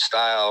CrossFit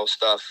style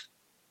stuff,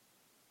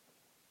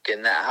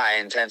 getting that high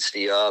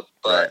intensity up.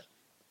 But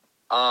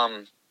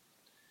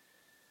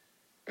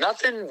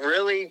nothing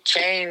really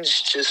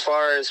changed as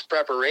far as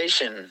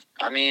preparation.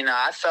 I mean,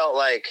 I felt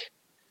like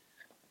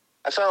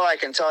in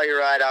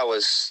Telluride I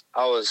was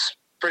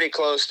pretty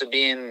close to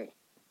being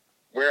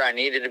where I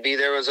needed to be.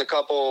 There was a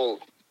couple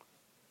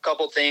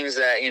things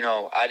that,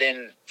 I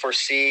didn't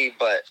foresee,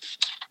 but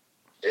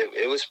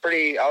I was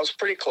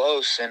pretty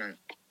close, and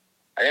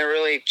I didn't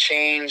really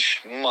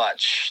change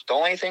much. The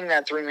only thing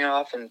that threw me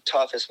off in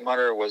Toughest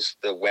Mudder was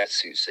the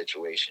wetsuit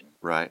situation.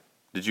 Right.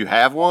 Did you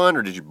have one,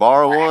 or did you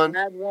borrow one?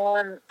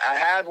 I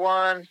had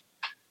one.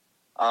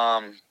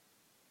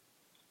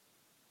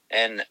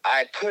 And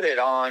I put it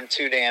on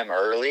too damn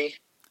early.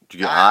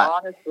 Did you get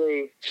hot?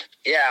 Honestly,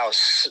 yeah.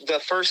 The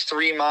first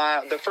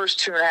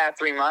 2.5,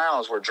 3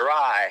 miles were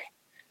dry,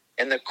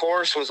 and the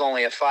course was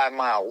only a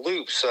 5-mile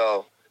loop.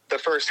 So the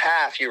first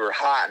half you were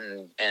hot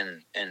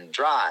and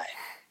dry.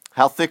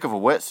 How thick of a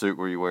wetsuit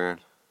were you wearing?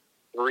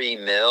 3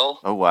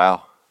 mil. Oh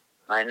wow.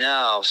 I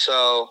know.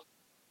 So,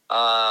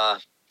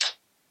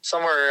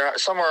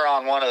 somewhere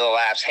on one of the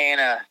laps,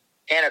 Hannah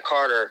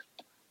Carter,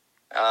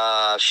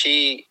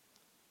 she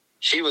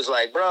was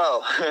like,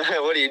 bro,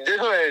 what are you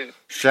doing?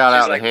 Shout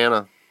out to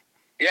Hannah.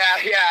 Yeah,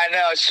 I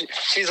know.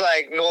 She's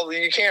like, no,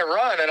 you can't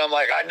run. And I'm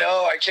like, I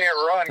know I can't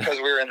run because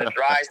we were in the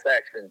dry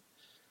section.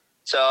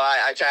 So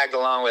I tagged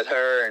along with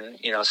her and,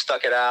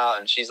 stuck it out.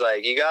 And she's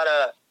like, you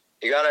gotta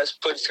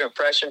put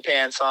compression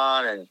pants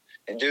on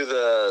and do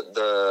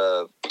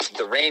the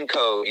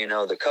raincoat,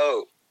 the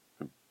coat.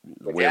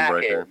 The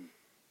windbreaker.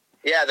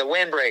 Yeah, the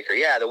windbreaker.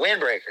 Yeah,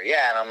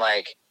 and I'm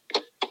like,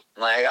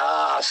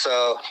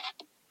 so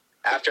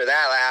after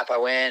that lap, I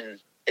went, and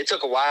it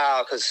took a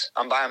while because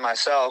I'm by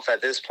myself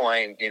at this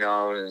point,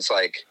 and it's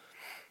like,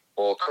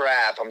 well,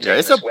 crap.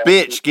 It's a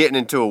bitch getting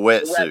into a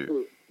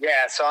wetsuit.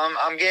 Yeah, so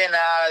I'm getting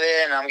out of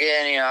it, and I'm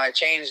getting, I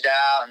changed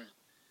out, and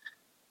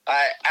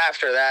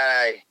after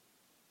that,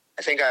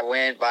 I think I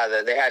went by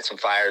they had some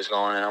fires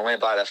going, and I went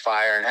by the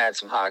fire and had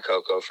some hot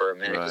cocoa for a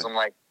minute because I'm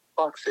like,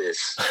 fuck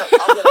this.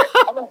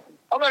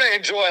 I'm gonna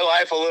enjoy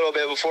life a little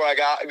bit before I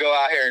go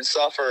out here and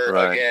suffer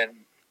again.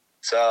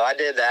 So I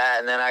did that,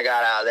 and then I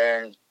got out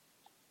there, and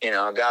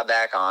got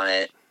back on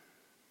it.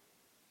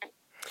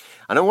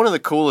 I know one of the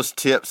coolest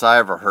tips I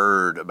ever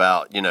heard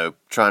about,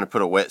 trying to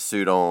put a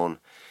wetsuit on,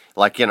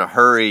 like in a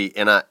hurry,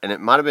 and it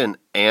might have been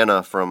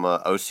Anna from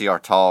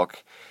OCR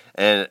Talk,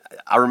 and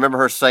I remember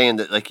her saying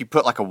that like you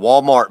put like a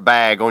Walmart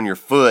bag on your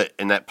foot,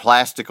 and that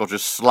plastic will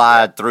just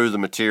slide through the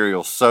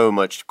material so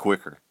much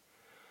quicker.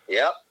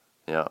 Yep.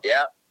 Yeah.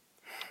 Yeah.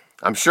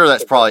 I'm sure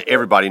that's probably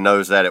everybody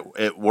knows that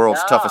at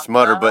World's Toughest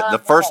Mudder, but the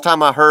first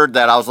time I heard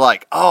that, I was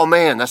like, oh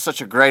man, that's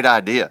such a great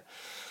idea.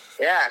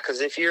 Yeah,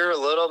 because if you're a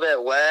little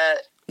bit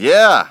wet,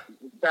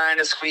 trying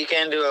to squeak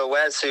into a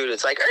wetsuit,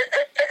 it's like.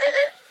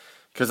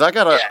 Because I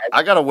got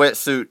a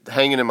wetsuit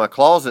hanging in my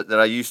closet that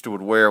I used to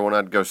would wear when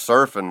I'd go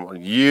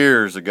surfing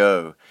years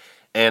ago,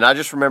 and I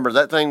just remember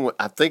that thing.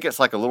 I think it's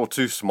like a little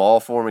too small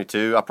for me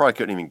too. I probably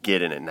couldn't even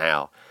get in it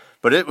now.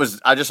 But it was,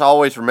 I just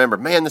always remember,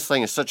 man, this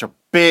thing is such a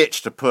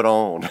bitch to put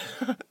on.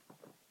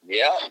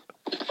 Yeah.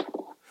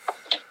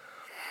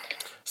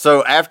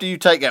 So after you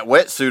take that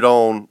wetsuit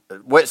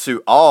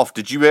off,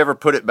 did you ever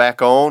put it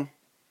back on?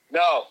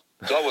 No,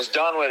 I was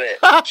done with it.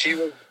 She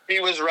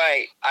was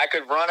right. I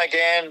could run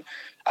again.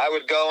 I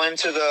would go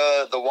into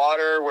the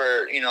water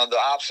where, the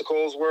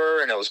obstacles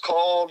were, and it was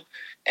cold.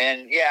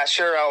 And yeah,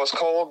 sure, I was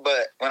cold,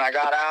 but when I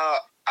got out,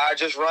 I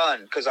just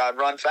run because I'd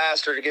run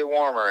faster to get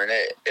warmer, and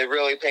it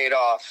really paid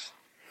off.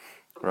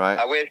 Right.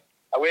 I wish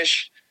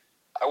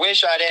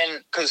I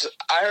didn't, because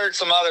I heard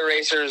some other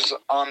racers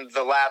on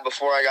the lap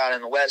before I got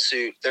in the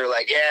wetsuit. They're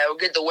like, yeah, we'll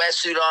get the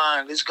wetsuit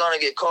on. It's going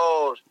to get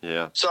cold.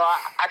 Yeah. So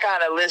I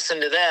kind of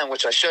listened to them,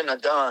 which I shouldn't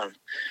have done,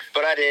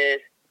 but I did.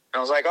 And I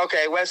was like,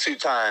 okay, wetsuit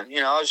time.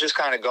 I was just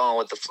kind of going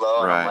with the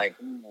flow. And I'm like,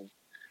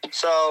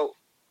 So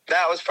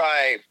that was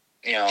probably,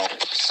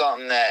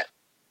 something that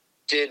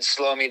did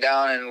slow me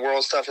down in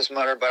World's Toughest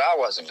Mudder, but I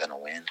wasn't going to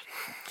win.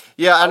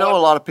 Yeah, I know a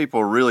lot of people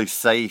are really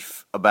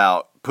safe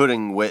about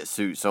putting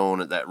wetsuits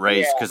on at that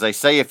race because they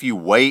say if you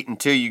wait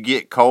until you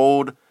get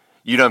cold,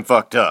 you done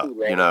fucked up,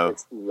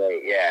 It's too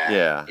late,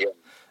 Yeah.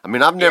 I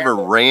mean, I've never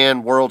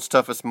ran World's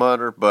Toughest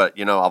Mudder, but,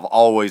 I've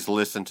always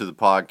listened to the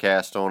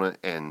podcast on it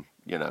and,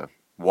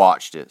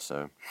 watched it.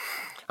 So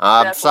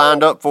I'm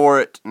signed up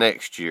for it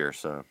next year.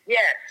 So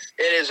yes,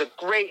 it is a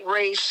great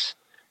race.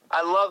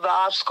 I love the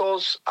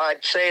obstacles.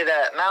 I'd say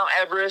that Mount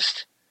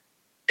Everest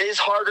is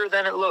harder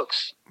than it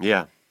looks.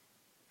 Yeah.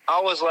 I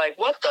was like,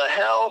 what the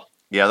hell?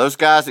 Yeah, those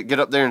guys that get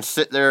up there and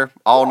sit there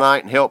all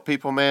night and help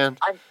people, man,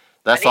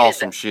 that's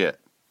awesome shit.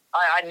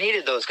 I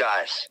needed those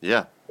guys.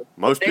 Yeah,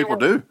 most people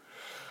do.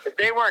 If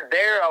they weren't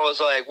there, I was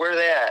like, where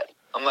they at?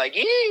 I'm like,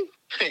 yee.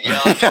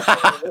 I'm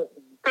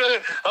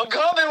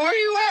coming. Where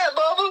you at,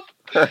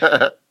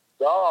 Bubba?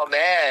 Oh,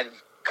 man.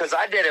 Because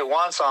I did it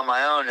once on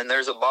my own, and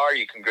there's a bar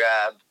you can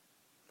grab,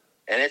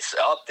 and it's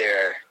up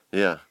there.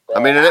 Yeah. I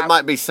mean, and it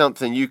might be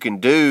something you can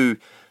do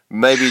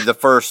maybe the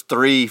first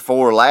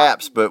 3-4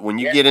 laps, but when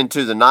you get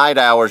into the night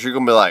hours, you're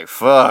going to be like,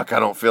 fuck, I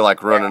don't feel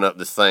like running up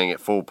this thing at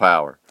full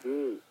power.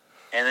 And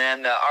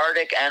then the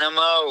Arctic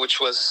Enema, which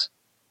was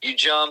you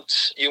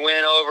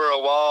went over a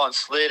wall and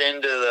slid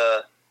into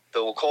the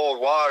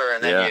cold water,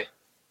 and then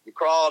you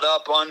crawled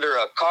up under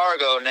a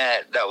cargo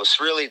net that was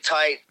really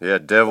tight. Yeah,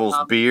 Devil's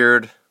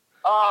Beard.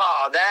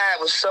 Oh, that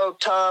was so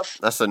tough.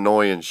 That's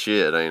annoying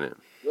shit, ain't it?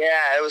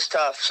 Yeah, it was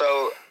tough.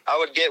 So I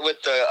would get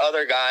with the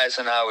other guys,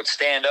 and I would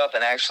stand up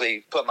and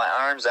actually put my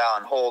arms out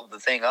and hold the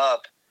thing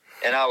up,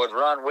 and I would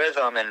run with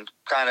them and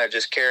kind of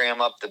just carry them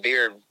up the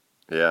beard.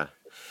 Yeah.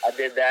 I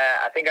did that.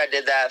 I think I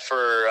did that for,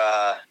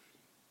 I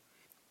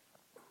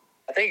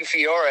think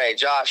Fiore,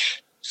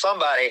 Josh,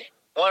 somebody,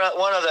 one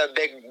of the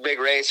big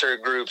racer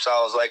groups.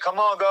 I was like, come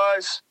on,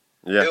 guys.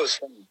 Yeah. It was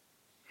fun.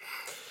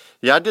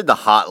 Yeah, I did the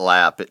hot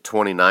lap at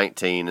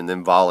 2019 and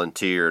then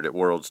volunteered at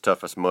World's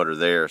Toughest Mudder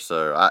there.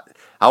 So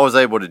I was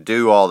able to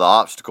do all the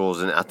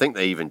obstacles, and I think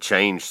they even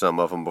changed some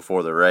of them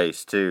before the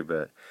race too.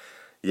 But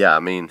yeah,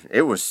 I mean,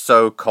 it was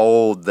so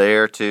cold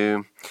there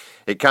too.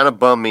 It kind of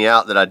bummed me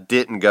out that I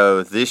didn't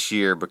go this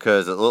year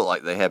because it looked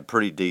like they had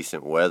pretty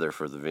decent weather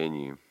for the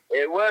venue.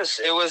 It was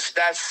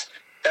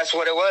that's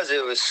what it was.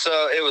 It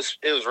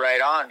was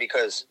right on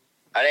because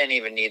I didn't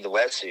even need the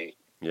wetsuit.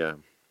 Yeah.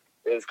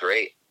 It was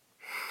great.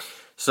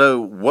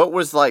 So what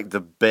was like the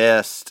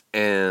best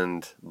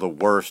and the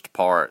worst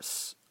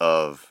parts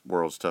of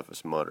World's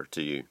Toughest Mudder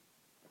to you?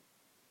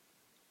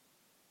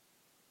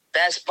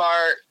 Best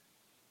part,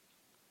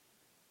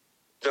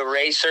 the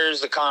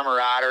racers, the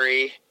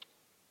camaraderie.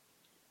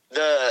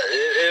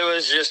 It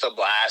was just a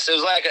blast. It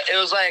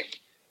was like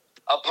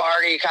a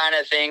party kind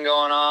of thing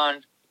going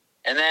on.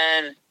 And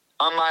then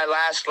on my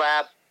last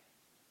lap,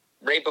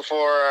 right before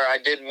I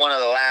did one of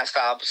the last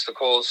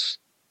obstacles,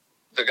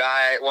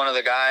 one of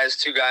the guys,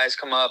 two guys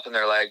come up and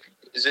they're like,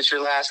 is this your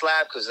last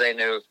lap? Because they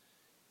knew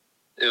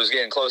it was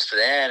getting close to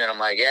the end. And I'm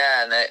like,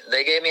 yeah. And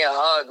they gave me a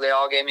hug. They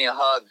all gave me a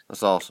hug.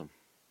 That's awesome.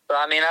 So,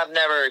 I mean, I've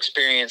never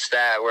experienced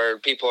that where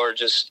people are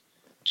just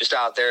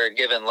out there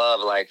giving love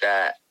like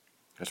that.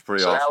 That's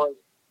pretty awesome.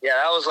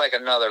 That was like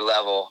another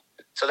level.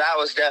 So that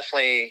was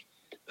definitely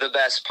the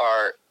best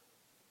part.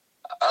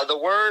 The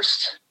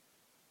worst?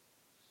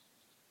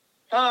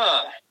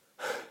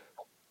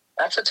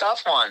 That's a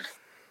tough one.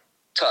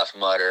 Tough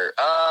mutter.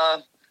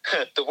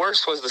 The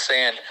worst was the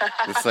sand.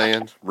 The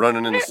sand,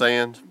 running in the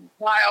sand.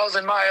 Miles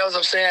and miles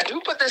of sand.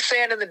 Who put this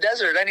sand in the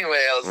desert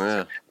anyway?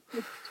 Yeah.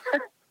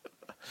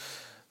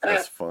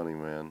 That's funny,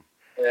 man.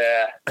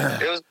 Yeah,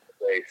 it was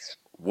a race.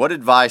 What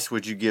advice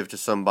would you give to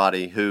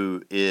somebody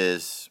who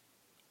is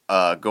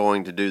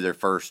going to do their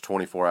first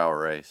 24-hour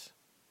race?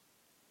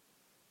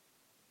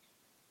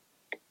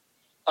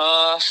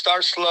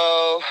 Start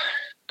slow,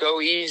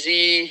 go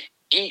easy,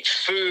 eat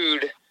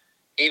food,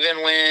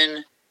 even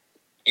when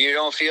you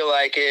don't feel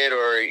like it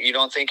or you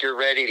don't think you're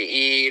ready to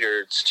eat or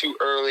it's too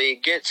early.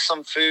 Get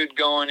some food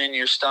going in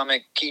your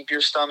stomach. Keep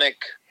your stomach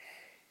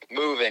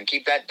moving.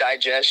 Keep that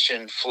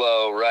digestion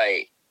flow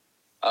right.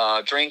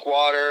 Drink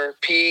water,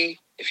 pee.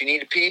 If you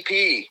need to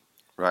pee.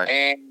 Right.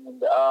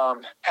 And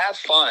have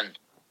fun.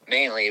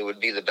 Mainly, it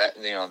would be the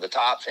best. The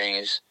top thing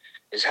is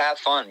have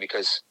fun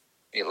because,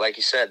 like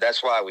you said,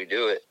 that's why we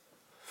do it.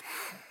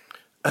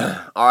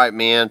 All right,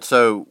 man.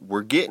 So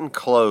we're getting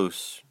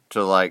close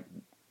to like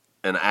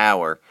an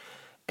hour,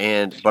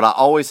 but I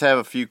always have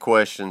a few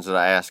questions that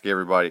I ask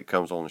everybody that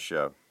comes on the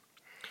show.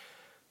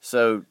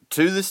 So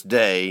to this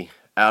day,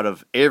 out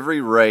of every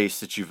race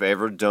that you've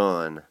ever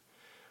done,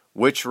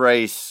 which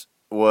race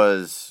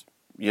was,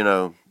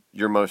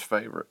 your most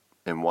favorite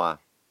and why?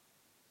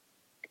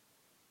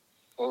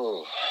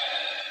 Ooh.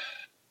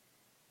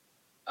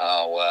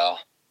 Oh, well.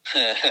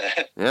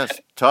 Yes,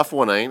 tough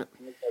one, ain't it?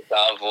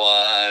 Tough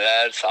one.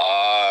 That's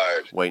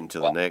hard. Wait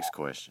until the next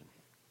question.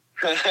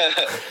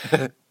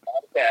 Okay.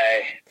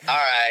 All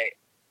right.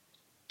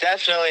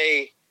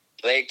 Definitely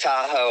Lake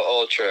Tahoe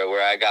Ultra,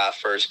 where I got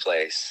first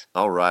place.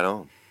 Oh, right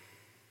on.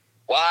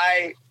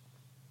 Why?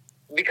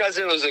 Because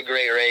it was a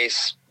great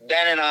race.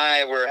 Ben and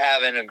I were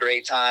having a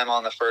great time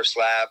on the first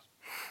lap.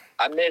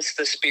 I missed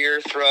the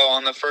spear throw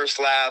on the first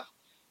lap,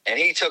 and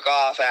he took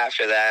off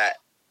after that.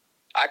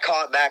 I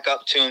caught back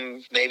up to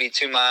him maybe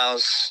 2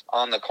 miles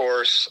on the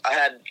course. I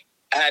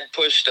had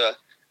pushed a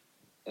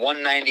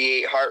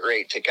 198 heart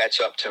rate to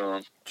catch up to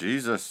him.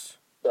 Jesus.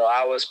 So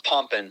I was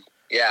pumping.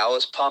 Yeah, I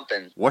was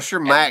pumping. What's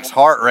your max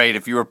heart rate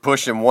if you were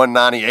pushing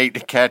 198 to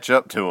catch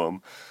up to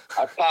him?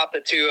 I popped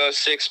a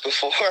 206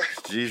 before.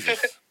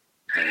 Jesus.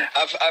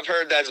 I've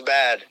heard that's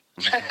bad.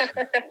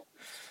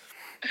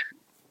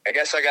 I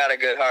guess I got a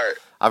good heart.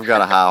 I've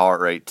got a high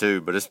heart rate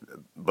too, but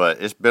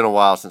it's been a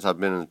while since I've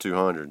been in the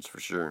 200s for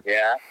sure.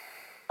 Yeah,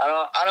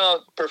 I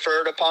don't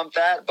prefer to pump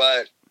that,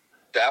 but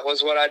that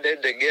was what I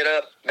did to get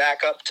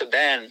back up to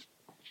Ben.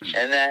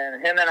 And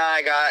then him and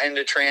I got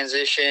into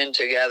transition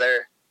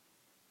together,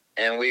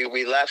 and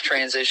we left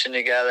transition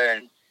together,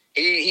 and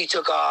he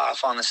took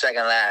off on the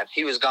second lap.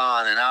 He was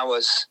gone, and I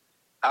was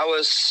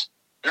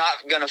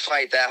not gonna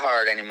fight that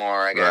hard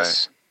anymore, I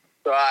guess. Right.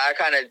 So I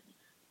kind of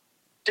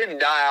didn't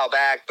dial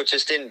back, but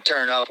just didn't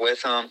turn up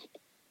with him,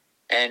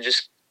 and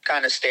just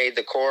kind of stayed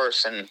the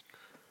course. And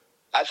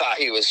I thought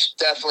he was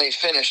definitely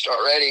finished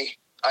already.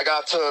 I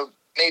got to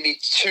maybe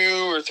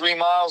 2 or 3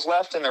 miles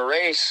left in the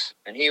race,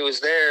 and he was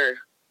there.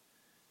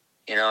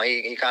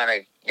 He kind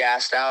of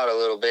gassed out a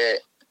little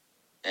bit,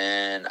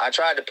 and I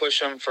tried to push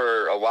him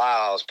for a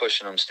while. I was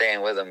pushing him,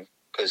 staying with him,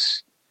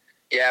 because,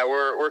 yeah,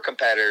 we're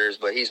competitors,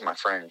 but he's my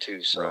friend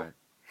too, so. Right.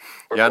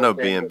 Yeah, I know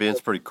Ben.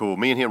 Ben's pretty cool.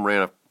 Me and him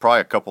ran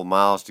probably a couple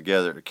miles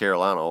together at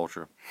Carolina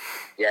Ultra.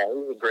 Yeah,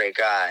 he's a great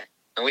guy.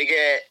 And we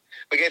get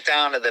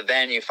down to the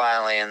venue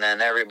finally, and then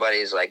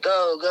everybody's like,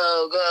 go,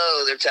 go,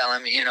 go. They're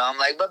telling me, I'm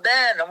like, but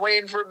Ben, I'm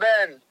waiting for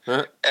Ben.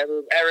 Huh?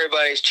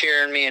 Everybody's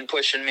cheering me and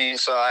pushing me,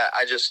 so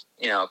I just,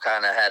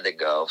 kind of had to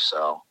go.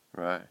 So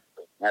right.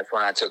 That's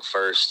when I took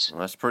first.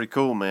 Well, that's pretty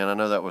cool, man. I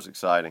know that was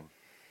exciting.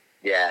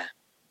 Yeah.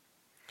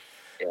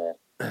 Yeah.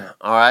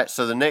 All right,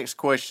 so the next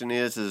question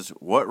is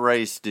what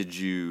race did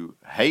you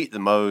hate the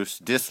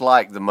most,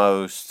 dislike the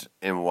most,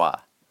 and why?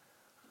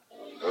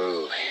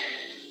 Ooh,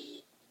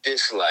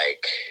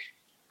 dislike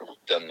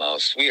the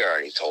most. We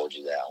already told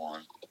you that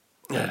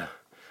one.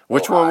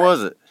 Which one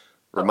was it?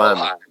 Remind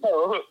me.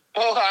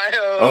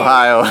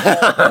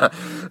 Ohio.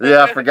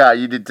 Yeah, I forgot.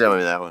 You did tell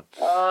me that one.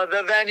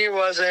 The venue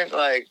wasn't,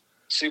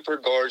 super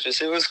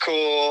gorgeous. It was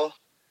cool.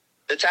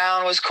 The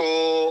town was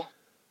cool.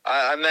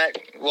 I met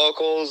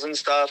locals and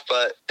stuff,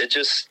 but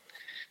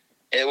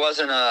it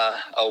wasn't a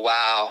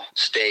wow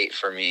state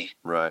for me.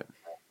 Right.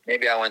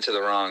 Maybe I went to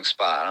the wrong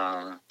spot. I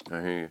don't know.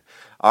 I hear you.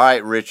 All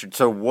right, Richard.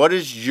 So what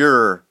is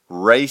your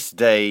race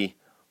day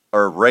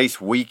or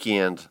race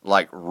weekend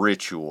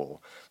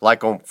ritual?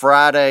 Like on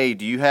Friday,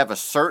 do you have a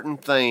certain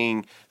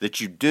thing that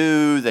you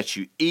do, that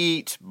you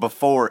eat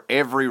before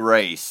every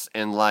race?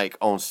 And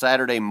on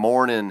Saturday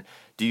morning,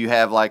 do you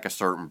have a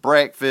certain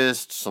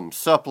breakfast, some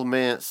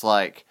supplements,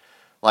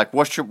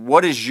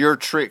 what is your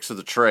tricks of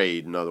the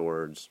trade, in other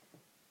words?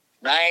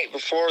 Night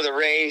before the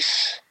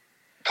race,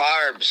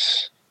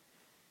 carbs.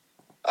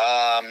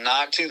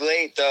 Not too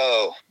late,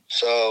 though.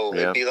 So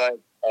It'd be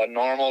a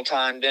normal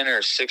time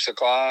dinner, 6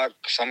 o'clock,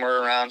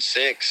 somewhere around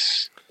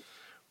 6,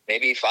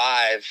 maybe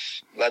 5.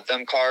 Let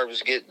them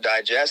carbs get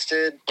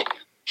digested.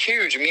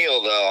 Huge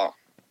meal, though.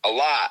 A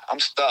lot.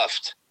 I'm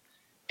stuffed.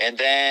 And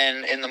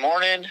then in the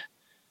morning,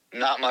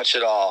 not much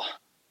at all.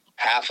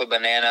 Half a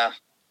banana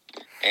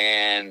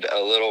and a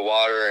little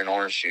water and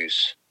orange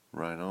juice.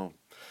 Right on.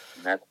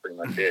 And that's pretty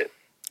much it.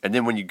 And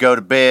then when you go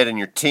to bed in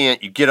your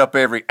tent, you get up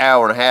every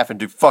hour and a half and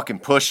do fucking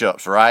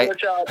push-ups, right?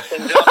 Push-ups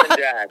and jumping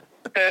jacks.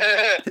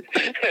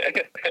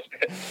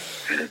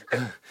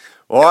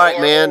 All right,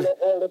 man.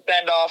 Or to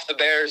fend off the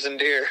bears and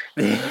deer.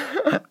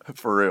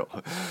 For real.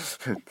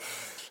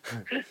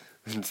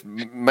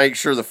 Make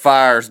sure the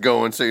fire's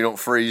going so you don't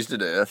freeze to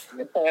death.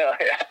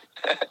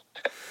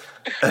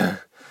 Yeah.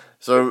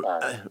 So,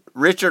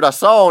 Richard, I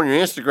saw on your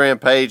Instagram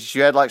page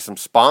you had like some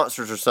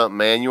sponsors or something,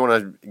 man. You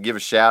want to give a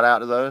shout out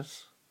to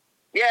those?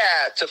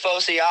 Yeah,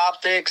 Tifosi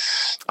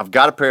Optics. I've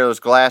got a pair of those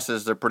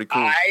glasses. They're pretty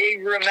cool. I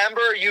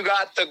remember you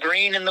got the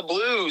green and the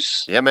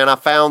blues. Yeah, man, I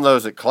found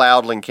those at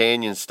Cloudland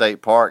Canyon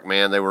State Park,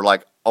 man. They were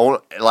like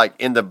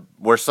in the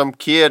where some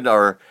kid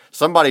or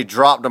somebody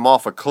dropped them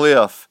off a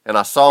cliff, and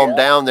I saw them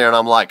down there, and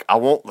I'm like, I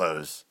want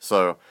those.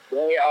 So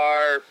they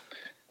are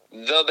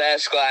the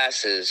best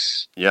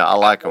glasses. Yeah, I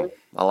like them.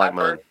 I like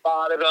mine. I first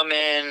spotted them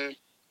in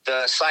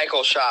the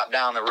cycle shop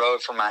down the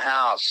road from my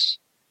house.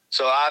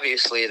 So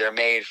obviously they're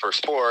made for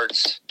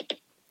sports.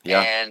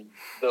 Yeah. And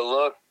the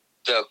look,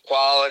 the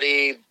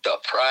quality, the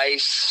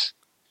price,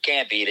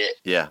 can't beat it.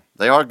 Yeah,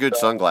 they are good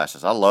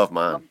sunglasses. I love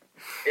mine.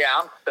 Yeah,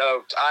 I'm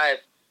stoked. I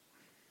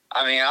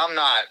mean, I'm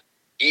not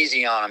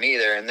easy on them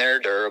either, and they're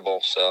durable.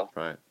 So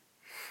right.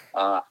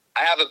 I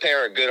have a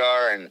pair of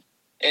Goodar, and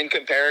in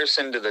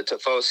comparison to the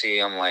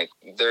Tifosi, I'm like,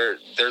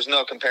 there's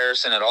no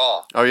comparison at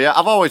all. Oh yeah,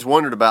 I've always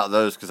wondered about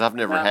those because I've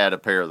never had a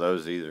pair of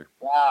those either.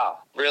 Wow,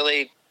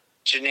 really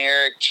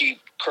generic, cheap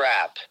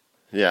crap.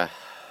 Yeah.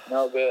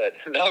 No good.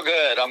 No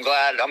good. I'm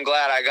glad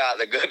I got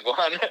the good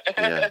one.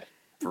 Yeah,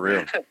 for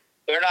real.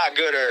 They're not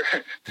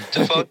gooder.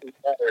 Tifosi's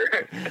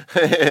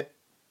better.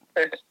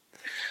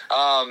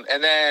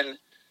 And then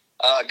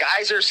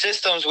Geyser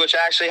Systems, which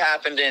actually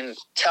happened in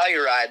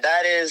Telluride.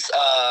 That is,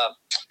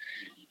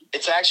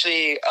 it's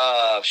actually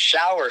a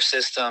shower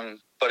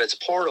system, but it's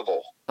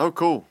portable. Oh,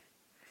 cool.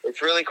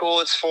 It's really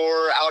cool. It's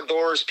for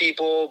outdoors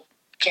people.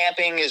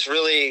 Camping is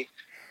really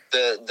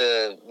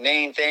the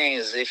main thing.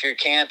 Is if you're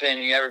camping,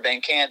 you ever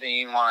been camping,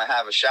 you want to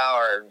have a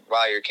shower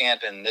while you're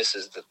camping, this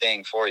is the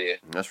thing for you.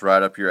 That's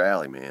right up your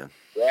alley, man.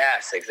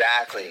 Yes,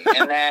 exactly.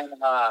 And then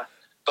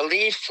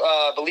Belief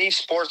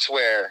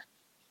Sportswear,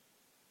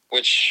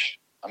 which,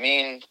 I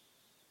mean,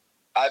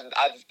 I've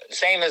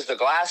same as the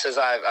glasses,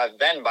 I've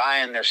been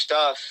buying their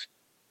stuff,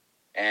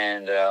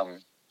 and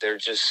their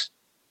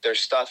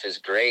stuff is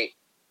great,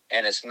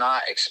 and it's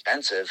not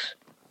expensive.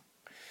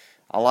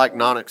 I like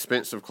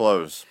non-expensive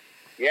clothes.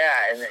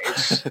 Yeah, and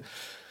it's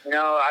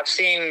I've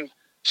seen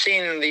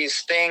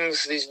these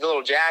things, these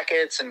little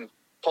jackets and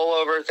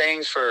pullover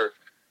things for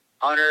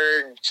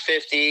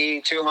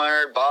 $150,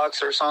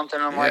 $200 or something.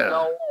 I'm like,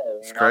 no way.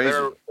 It's crazy.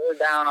 They're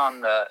down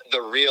on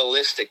the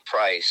realistic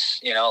price.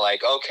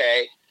 Like,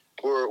 okay,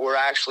 we're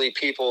actually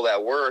people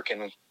that work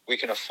and we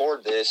can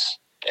afford this,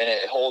 and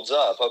it holds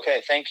up.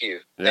 Okay, thank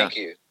you. Yeah. Thank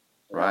you.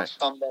 Right.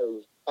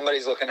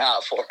 Somebody's looking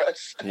out for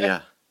us.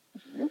 Yeah.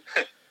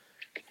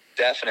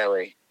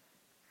 Definitely.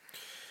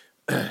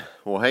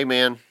 Well, hey,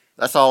 man,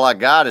 that's all I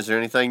got. Is there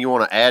anything you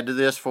want to add to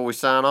this before we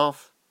sign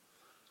off?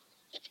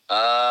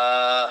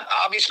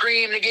 I'll be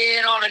screaming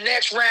again on the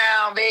next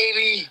round,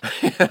 baby.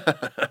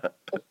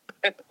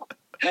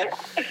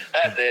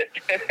 That's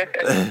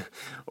it.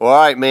 All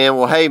right, man.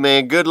 Well, hey,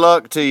 man, good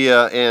luck to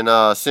you in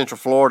Central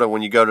Florida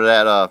when you go to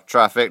that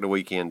trifecta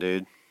weekend,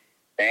 dude.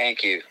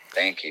 Thank you.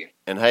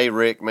 And hey,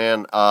 Rick,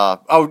 man.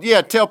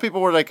 Tell people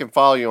where they can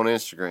follow you on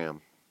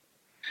Instagram.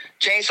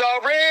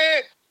 Chainsaw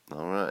Rick.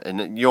 All right.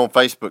 And you're on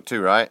Facebook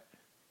too, right?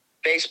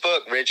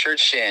 Facebook, Richard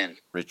Shin.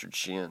 Richard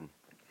Shin.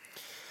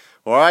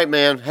 All right,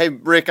 man. Hey,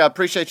 Rick, I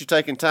appreciate you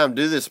taking time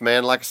to do this,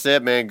 man. Like I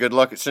said, man, good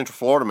luck at Central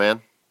Florida,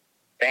 man.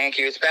 Thank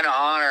you. It's been an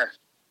honor.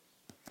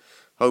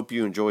 Hope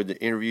you enjoyed the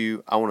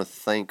interview. I want to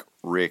thank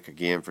Rick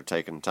again for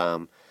taking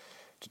time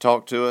to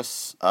talk to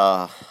us.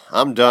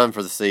 I'm done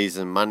for the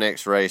season. My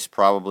next race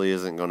probably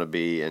isn't going to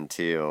be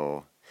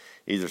until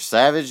either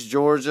Savage,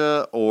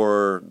 Georgia,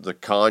 or the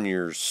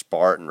Conyers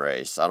Spartan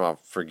race. I don't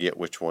forget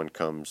which one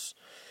comes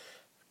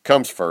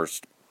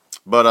first.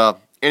 But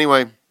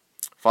anyway,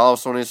 follow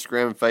us on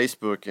Instagram and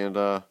Facebook,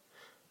 and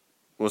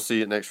we'll see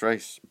you at next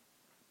race.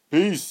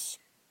 Peace.